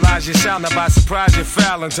 The more lies you shout. Now by surprise you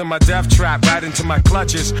fell into my death trap, right into my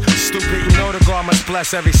clutches. Stupid, you know the God must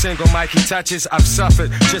bless every single mic he touches. I've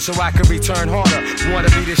suffered just so I can return harder. Wanna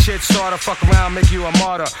be the shit starter, fuck around, make you a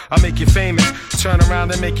martyr. I'll make you famous, turn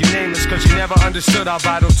around and make you nameless. Cause you never understood how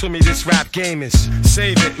vital to me this rap game is.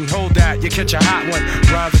 Save it and hold that, you catch a hot one.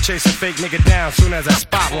 Rhymes to chase a fake nigga down soon as I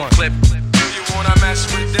spot one. Clip. Do you wanna mess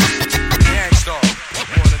with this? Gangstar,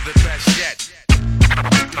 one of the best yet.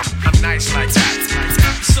 I'm nice like that.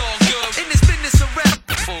 It's all good in this business of rap.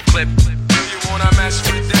 Full clip. Do you wanna mess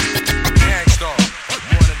with this? Gangstar,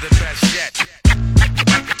 one of the best yet.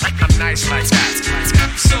 I'm nice like that.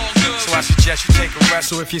 It's all good. So I suggest you take a rest.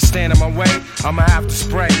 So if you stand in my way, I'ma have to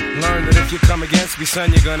spray. Learn that if you come against me,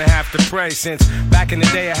 son, you're gonna have to pray. Since back in the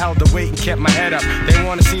day I held the weight and kept my head up. They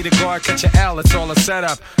wanna see the guard catch an L, it's all a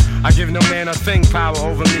setup. I give no man a thing power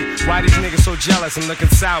over me. Why these niggas so jealous and looking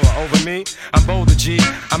sour over me? I'm bolder, G.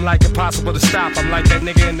 I'm like impossible to stop. I'm like that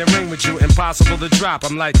nigga in the ring with you, impossible to drop.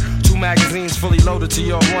 I'm like 2 magazines fully loaded to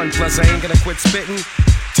your 1. Plus I ain't gonna quit spitting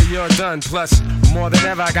till you're done. Plus, more than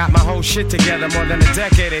ever, I got my whole shit together. More than a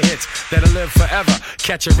decade of hits that'll live forever.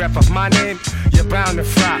 Catch a rep of my name, you're bound to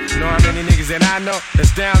fry. Know how many niggas that I know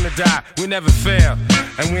that's down to die. We never fail,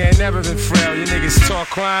 and we ain't never been frail. You niggas talk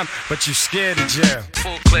crime, but you scared of jail.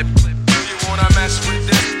 Full clip. Do you wanna mess with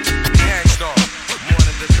this? Gangstar, one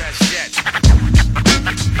of the best yet.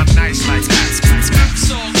 I'm nice like that.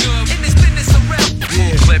 It's all good in this business of rap.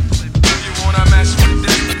 Full clip. Do you wanna mess with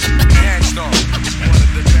this? Gangstar, one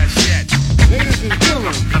of the best yet.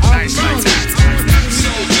 I'm nice like that. It's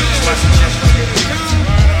all good.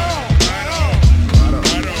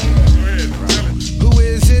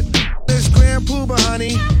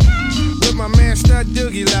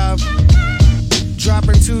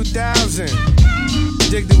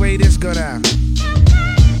 this go down.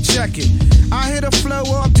 Check it. I hit a flow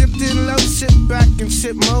all dipped in low, sit back and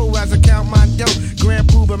sip mo as I count my dough. Grand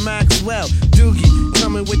Pooba Maxwell, Doogie,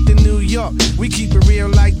 coming with the New York. We keep it real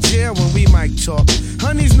like jail when we might talk.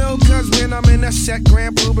 Honeys know cause when I'm in a set,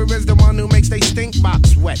 Grand Pooba is the one who makes they stink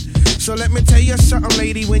box wet. So let me tell you something,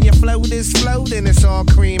 lady, when your float is floating, it's all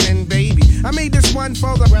cream and baby. I made this one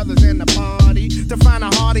for the brothers in the party, to find a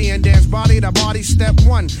hearty and dance body to body. Step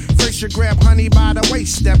one, first you grab honey by the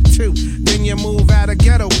waist. Step two, then you move out of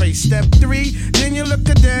ghetto pace. Step three, then you look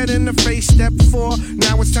a dead in the face. Step four,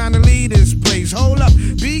 now it's time to leave this place. Hold up,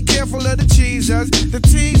 be careful of the cheesers, the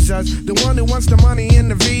teasers, the one who wants the money and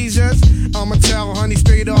the visas. I'ma tell honey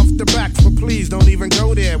straight off the back, but please don't even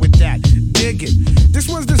go there with that. Dig it. This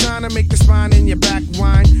one's designed to make the spine in your back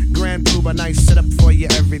whine. Grand Pooba, nice setup for you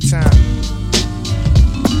every time.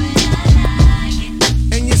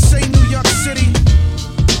 And you say New York City.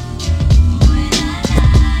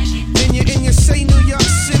 And you say New York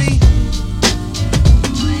City.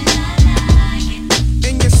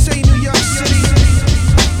 And you say New York City.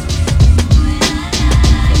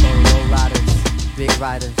 Low riders, big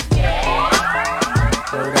riders.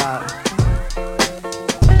 Hold up.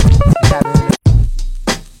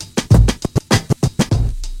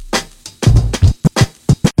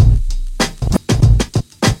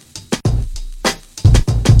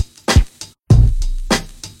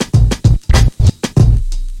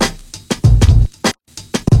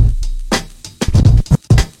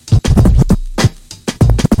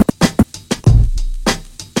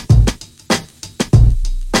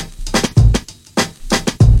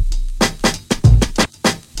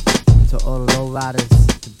 Riders,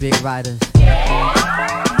 the big riders.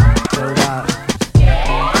 Hold up.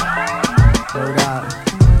 Hold up.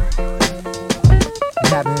 What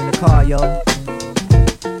happened in the car, yo?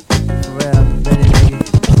 For real, ready, nigga.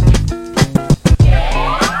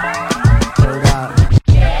 Hold up.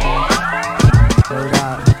 Hold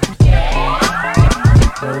up.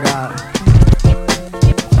 Hold up.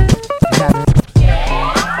 What happened?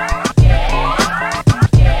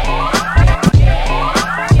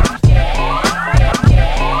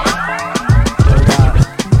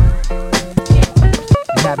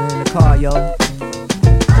 Car, yo.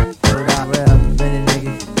 Hold up, real, ready,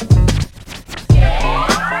 nigga.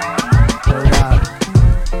 Hold up.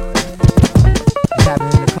 What's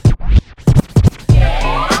happening in the car?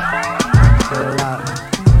 Hold up.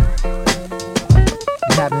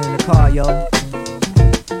 What's happening in the car, yo?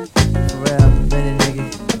 For real, ready, nigga.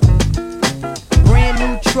 Brand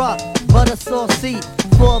new truck, butter sauce seat,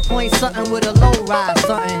 4-point something with a low ride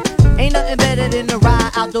something. Ain't nothing better than to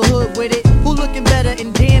ride out the hood with it. Who looking better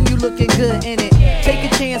and damn you looking good in it. Take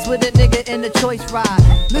a chance with a nigga in the choice ride.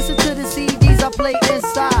 Listen to the CDs I play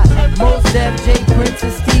inside. Mos Def, J Prince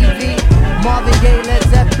and Stevie, Marvin Gaye, Led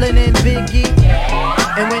Zeppelin and Biggie.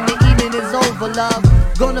 And when the evening is over, love,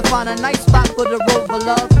 gonna find a nice spot for the rover,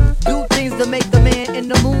 love. Do things to make the man in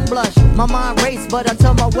the moon blush. My mind race, but I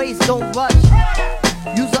tell my waist don't rush.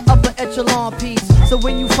 Use an upper echelon piece, so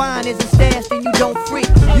when you find it's a stash, then you don't freak.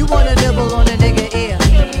 You wanna nibble on a nigga ear,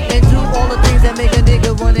 and do all the things that make a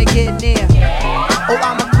nigga wanna get near. Oh,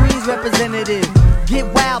 I'm a Queens representative. Get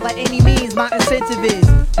wild by any means, my incentive is.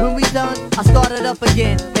 When we done, I start it up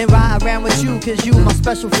again, and ride around with you, cause you my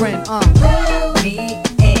special friend, Me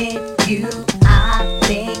and you, I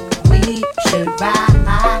think we should ride.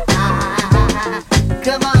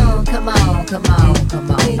 Come on, come on, come on,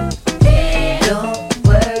 come on. Don't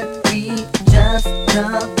worry, just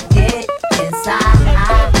come get inside.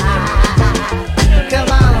 Come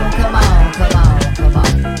on, come on, come on, come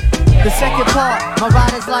on. The second part, my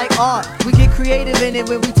ride is like art. We get creative in it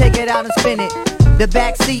when we take it out and spin it. The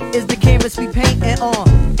back seat is the canvas we paintin'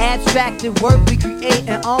 on. Abstracted work we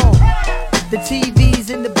creatin' on. The TV's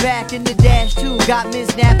in the back and the dash too. Got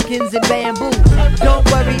Miss Napkins and bamboo. Don't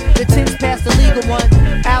worry, the tin's past the legal one.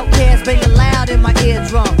 Outcast banging loud in my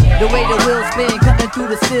eardrum. The way the wheels spin, cutting through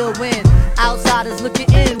the still wind. Outsiders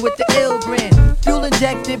looking in with the ill grin. Fuel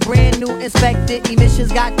injected, brand new inspected.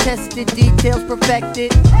 Emissions got tested, details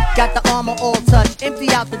perfected. Got the armor all touched,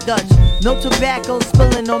 empty out the Dutch. No tobacco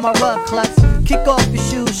spilling on my rug clutch. Kick off your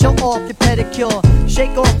shoes, show off your pedicure.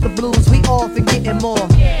 Shake off the blues, we off and getting more.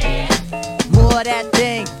 More of that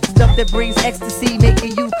thing, stuff that brings ecstasy,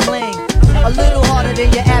 making you cling. A little harder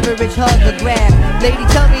than your average hug or grab. Lady,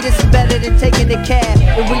 tell me this is better than taking a cab.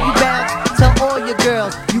 And when you bounce, tell all your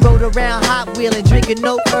girls you rode around Hot Wheeling, drinking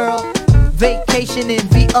no Earl. Vacation and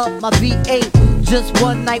V-up my V8. Just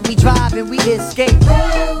one night we drive and we escape.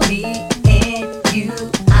 Me and you,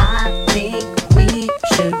 I think we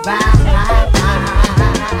should ride.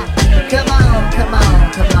 Come on, come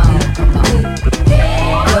on, come on, come on.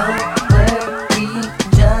 Don't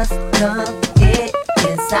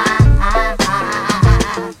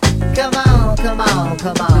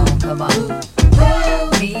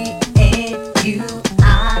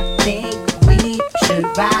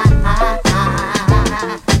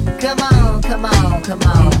Come on, come on, come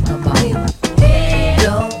on, come on.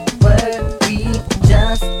 Don't worry,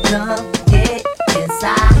 just come get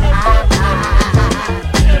inside.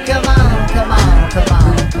 Come on, come on, come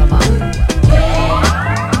on, come on.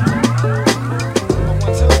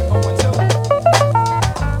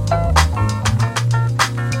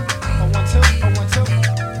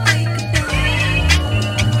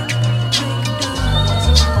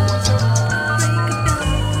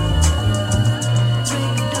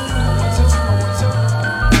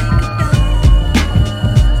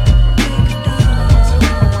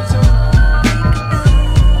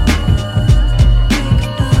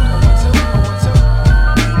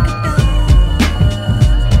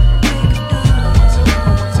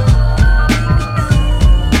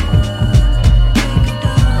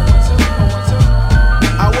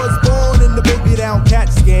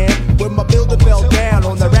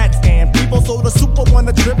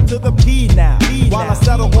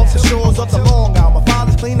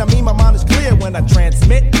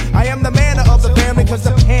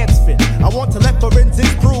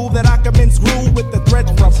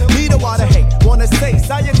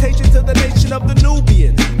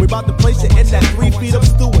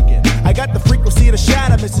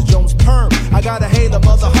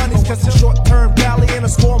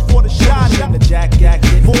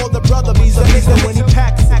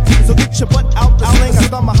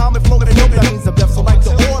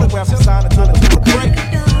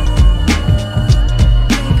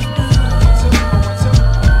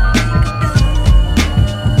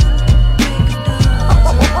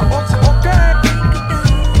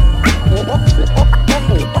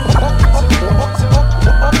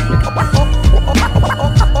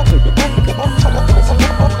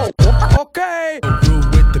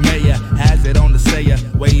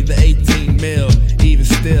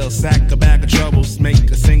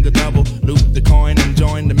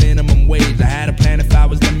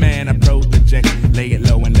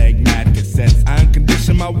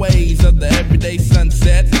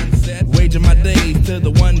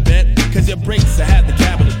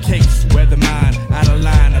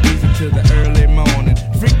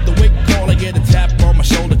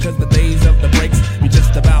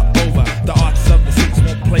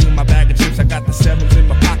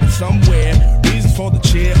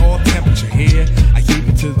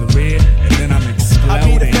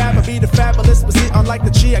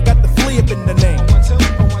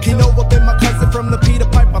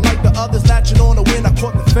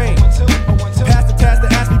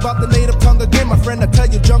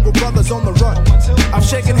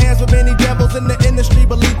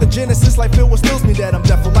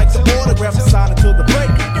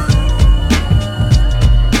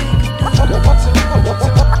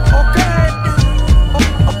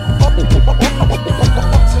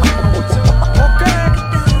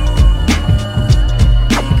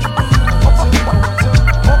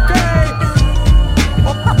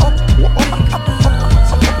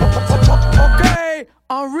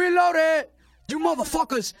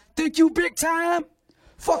 Think you big time?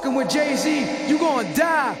 Fucking with Jay-Z, you gonna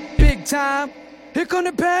die big time. Here come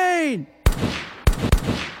the pain.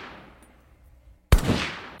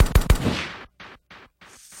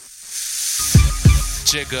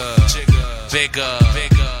 Jigger, bigger,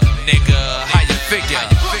 nigga, how you figure?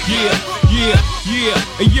 Yeah,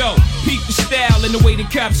 hey yo, peep the style and the way the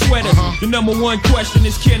cops sweaters. The number one question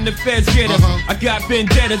is, can the feds get us? I got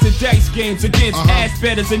vendettas and dice games against ass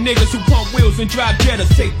betters and niggas who pump wheels and drive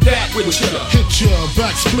jettas. Take that with ya. Hit ya,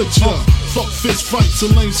 back split ya. Fuck fist fights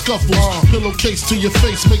and lame scuffles. Pillowcase to your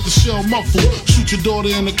face, make the shell muffle. Shoot your daughter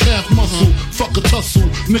in the calf muscle. Fuck a tussle,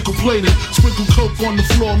 nickel plated. Sprinkle coke on the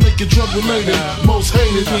floor, make it drug related. Most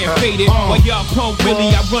hated. Can't fade it. While y'all pump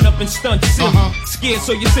Willie, I run up and stunt silly. Scared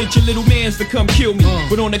so you sent your little mans to come kill me.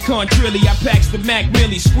 But on the contrary, I packs the Mac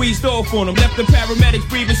Millie, squeezed off on him, left the paramedics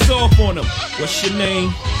breathing soft on him. What's your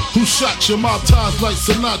name? Who shot you? My ties like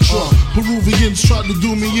Sinatra. Peruvians tried to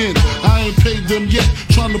do me in. I ain't paid them yet.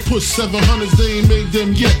 Trying to push 700s, they ain't made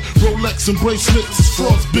them yet. Rolex and bracelets is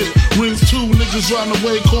frostbit. Rings too, niggas riding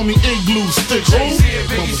away, call me igloo stick.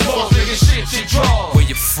 Where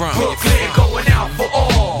you from? Brooklyn, going out for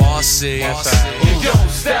all. Marcy, you don't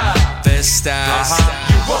stop. Best style.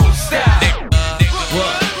 You won't stop.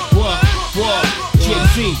 What?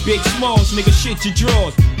 Jay-Z, Big Smalls, nigga, shit your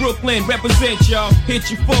drawers. Brooklyn, represent y'all, hit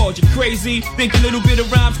your falls. You crazy? Think a little bit of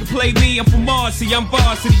rhymes can play me? I'm from Marcy, I'm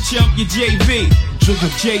varsity chump, you JV. Jigga.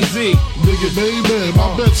 Jay-Z. Nigga, baby,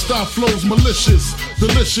 my bed-stop flows malicious,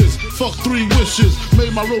 delicious. Fuck 3 wishes,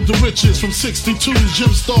 made my road to riches. From 62's,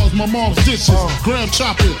 gym stars, my mom's dishes. Gram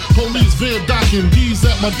chopping, police van docking, D's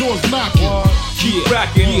at my doors knocking. Keep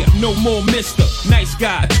rockin', yeah, no more mister. Nice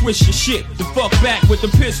guy, twist your shit. The fuck back with the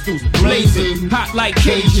pistols. Blazing, hot like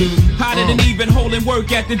Cajun. Hotter than even holding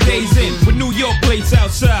work at the day's end. With New York plates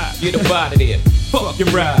outside. Get up out of there. Fuck your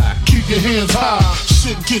ride. Keep your hands high,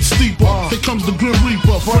 shit gets steeper. Here comes the Grim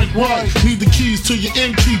Reaper, Frank White. Need the keys to your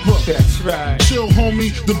innkeeper. That's right. Chill,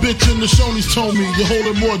 homie. The bitch in the Shoney's told me you're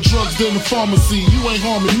holding more drugs than the pharmacy. You ain't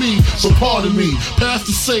harming me, so pardon me. Pass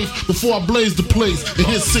the safe before I blaze the place and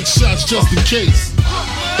hit 6 shots just in case.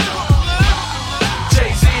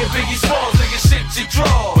 Jay-Z and Biggie Smalls, nigga, shit you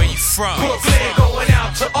draw. Where you from? Brooklyn going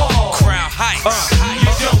out to all. Crown Heights.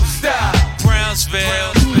 You don't stop.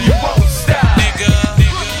 Brownsville. You won't stop. Nigga.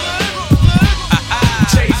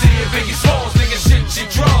 Jay-Z and Biggie Smalls, nigga, shit you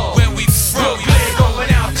draw. Where we from? Brooklyn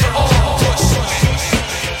going out to all.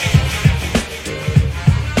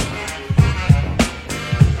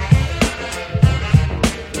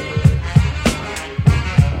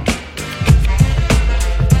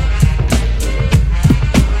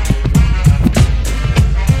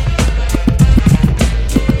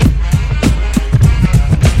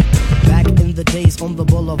 On the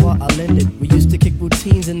boulevard of Linden, we used to kick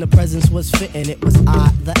routines and the presence was fitting. It was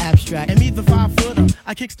I, the abstract, And me, the 5-footer.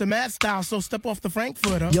 I kicks the mad style, so step off the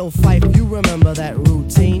Frankfurter. Yo, Fife, you remember that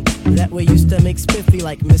routine? That way used to make spiffy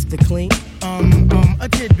like Mr. Clean. A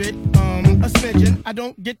tidbit, a smidgen. I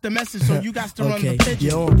don't get the message, so you got to run the pigeon.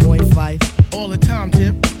 You're on point, Fife. All the time,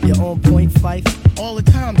 Tip. You're on point, Fife. All the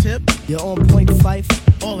time, Tip. You're on point, Fife.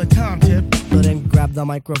 All the time, Tip. So then grab the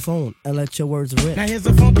microphone and let your words rip. Now here's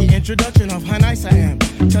a funky introduction of how nice I am.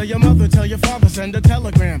 Tell your mother, tell your father, send a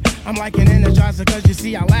telegram. I'm like an energizer cause you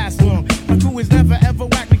see I last long. My crew is never ever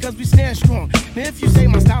whack because we stand strong. Now if you say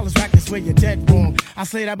my style is whack, that's where you're dead wrong. I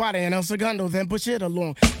slay that body and El Segundo, then push it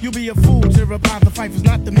along. You be a fool to reply the fight was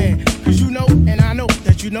not the man. Cause you know and I know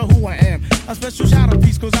that you know who I am. A special shout out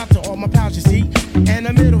piece goes out to all my pals you see. And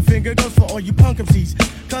a middle finger goes for all you punk MCs.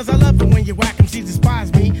 Cause I love it when you whack MCs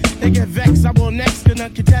despise me. They get vexed, I will next, gonna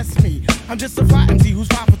contest me. I'm just a fly MC who's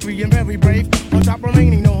 5 for 3 and very brave. On top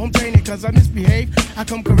remaining, no home training cause I misbehave. I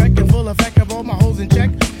come correct and full effect of all my hoes in check.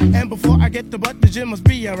 And before I get the butt, the gym must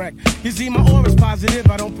be a wreck. You see my aura's positive,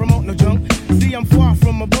 I don't promote no junk. See I'm far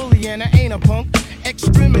from a bully and I ain't a punk.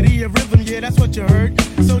 Extremity of rhythm, yeah that's what you heard.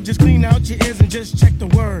 So just clean out your ears and just check the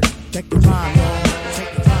word. Check the rhyme, y'all.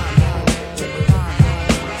 Check the rhyme, y'all. Check the rhyme, y'all.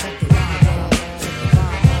 Check the rhyme, y'all. Check the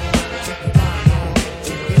rhyme, y'all.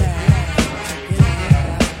 Check the rhyme,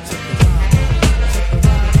 y'all. Check the rhyme,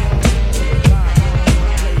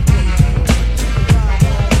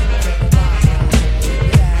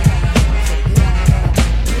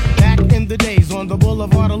 Back in the days on the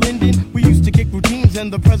boulevard of Linden, we used to kick routines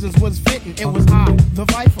and the presence was fitting. It was I, the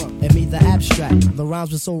Viper. And me, the abstract. The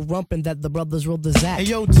rhymes were so rumpin' that the brothers rolled the Zach. Hey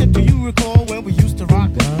yo, Tip, do you recall when we used to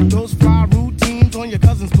rock those fly routines on your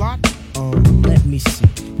cousin's block? Let me see.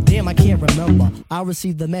 Damn, I can't remember. I'll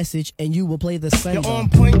receive the message and you will play the sender. You're on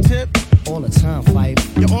point, Tip. All the time, Fife.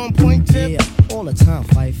 You're on point, Tip. Yeah, all the time,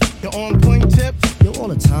 Fife. You're on point, Tip. You're all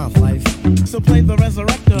the time, Fife. So play the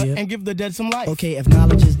resurrector and give the dead some life. Okay, if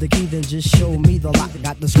knowledge is the key, then just show me the lock.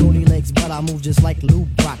 Got the scrawny legs, but I move just like Lou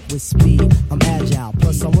Brock with speed. I'm agile,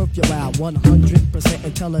 plus I'm worth your while. 100%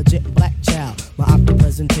 intelligent black child. My opera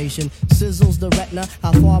presentation sizzles the retina.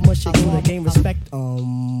 How far must you go to gain respect?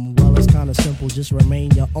 Well, it's kinda simple. Just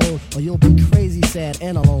remain your own, or you'll be crazy, sad,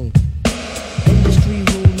 and alone. Industry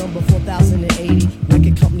rule number 4080.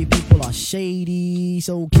 Record company people are shady.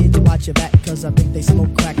 So kids, watch your back, cause I think they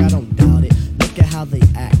smoke crack. I don't doubt it. Look at how they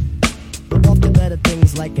act. But off the better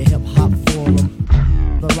things like a hip hop forum.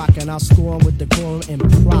 The rock and I'll score 'em with the quorum and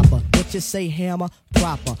proper. What you say, hammer?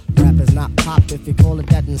 Proper. Rap is not pop. If you call it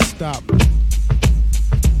that, then stop.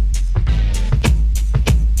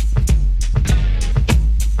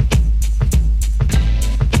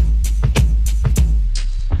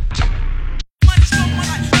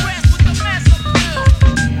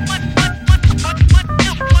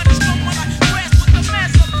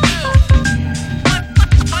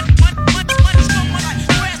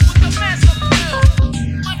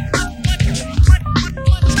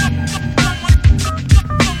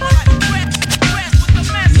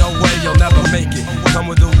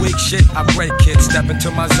 Shit, I break it. Step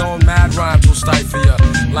into my zone, mad rhymes will stifle ya.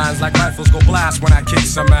 Lines like rifles rifles go blast when I kick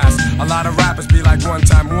some ass. A lot of rappers be like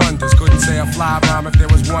one-time wonders. Couldn't say a fly rhyme if there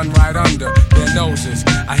was one right under their noses.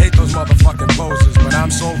 I hate those motherfucking poses, but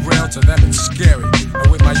I'm so real to them it's scary. And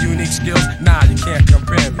with my unique skills, nah, you can't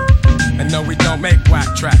compare me. And no, we don't make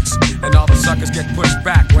whack tracks. And all the suckers get pushed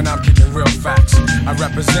back when I'm kicking real facts. I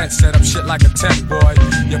represent, set up shit like a tent, boy.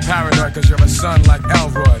 You're paranoid cause you're a son like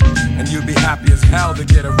Elroy. And you'd be happy as hell to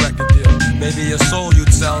get a record deal. Maybe your soul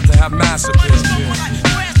you'd sell to have mass appeal.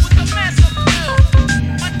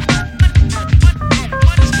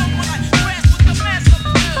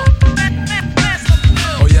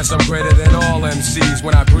 Oh yes, I'm greater than all MCs.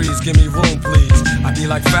 When I breeze, give me room please. I be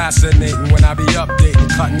like fascinating when I be updating,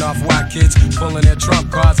 cutting off whack kids, pulling their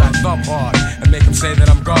trump cards. I thump hard and make them say that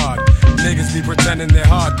I'm God. Niggas be pretending they're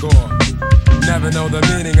hardcore, never know the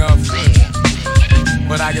meaning of.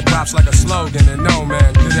 But I get props like a slogan, and no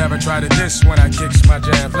man could ever try to diss when I kicks my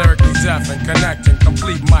jam. Lyrically deaf and connecting,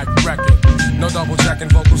 complete mic record. No double checking,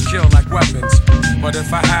 vocals kill like weapons. But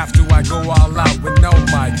if I have to, I go all out with no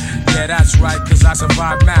mic. Yeah, that's right, cause I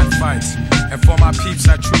survive mad fights. And for my peeps,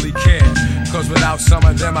 I truly care. Cause without some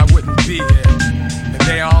of them, I wouldn't be here. And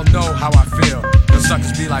they all know how I feel. The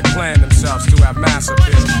suckers be like playing themselves to have mass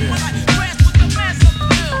appeal.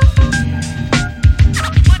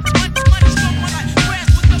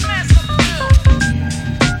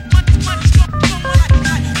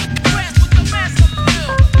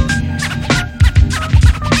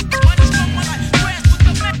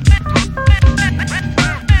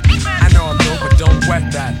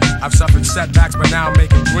 I've suffered setbacks, but now I'm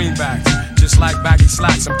making greenbacks. Just like baggy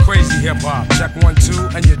slacks, I'm crazy hip-hop. Check 1, 2,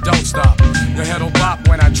 and you don't stop. Your head'll bop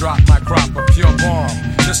when I drop my crop of pure bomb.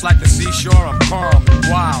 Just like the seashore, I'm calm and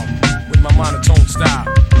wild with my monotone style.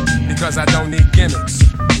 Because I don't need gimmicks.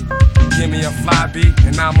 Give me a fly beat,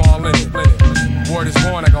 and I'm all in it. Word is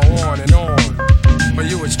born, I go on and on. For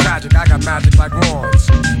you it's tragic, I got magic like Ron's.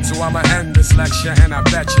 So I'ma end this lecture and I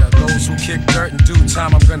betcha those who kick dirt in due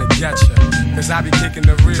time, I'm gonna get ya. Cause I be kicking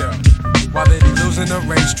the real, while they be losing the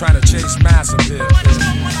race trying to chase mass appeal.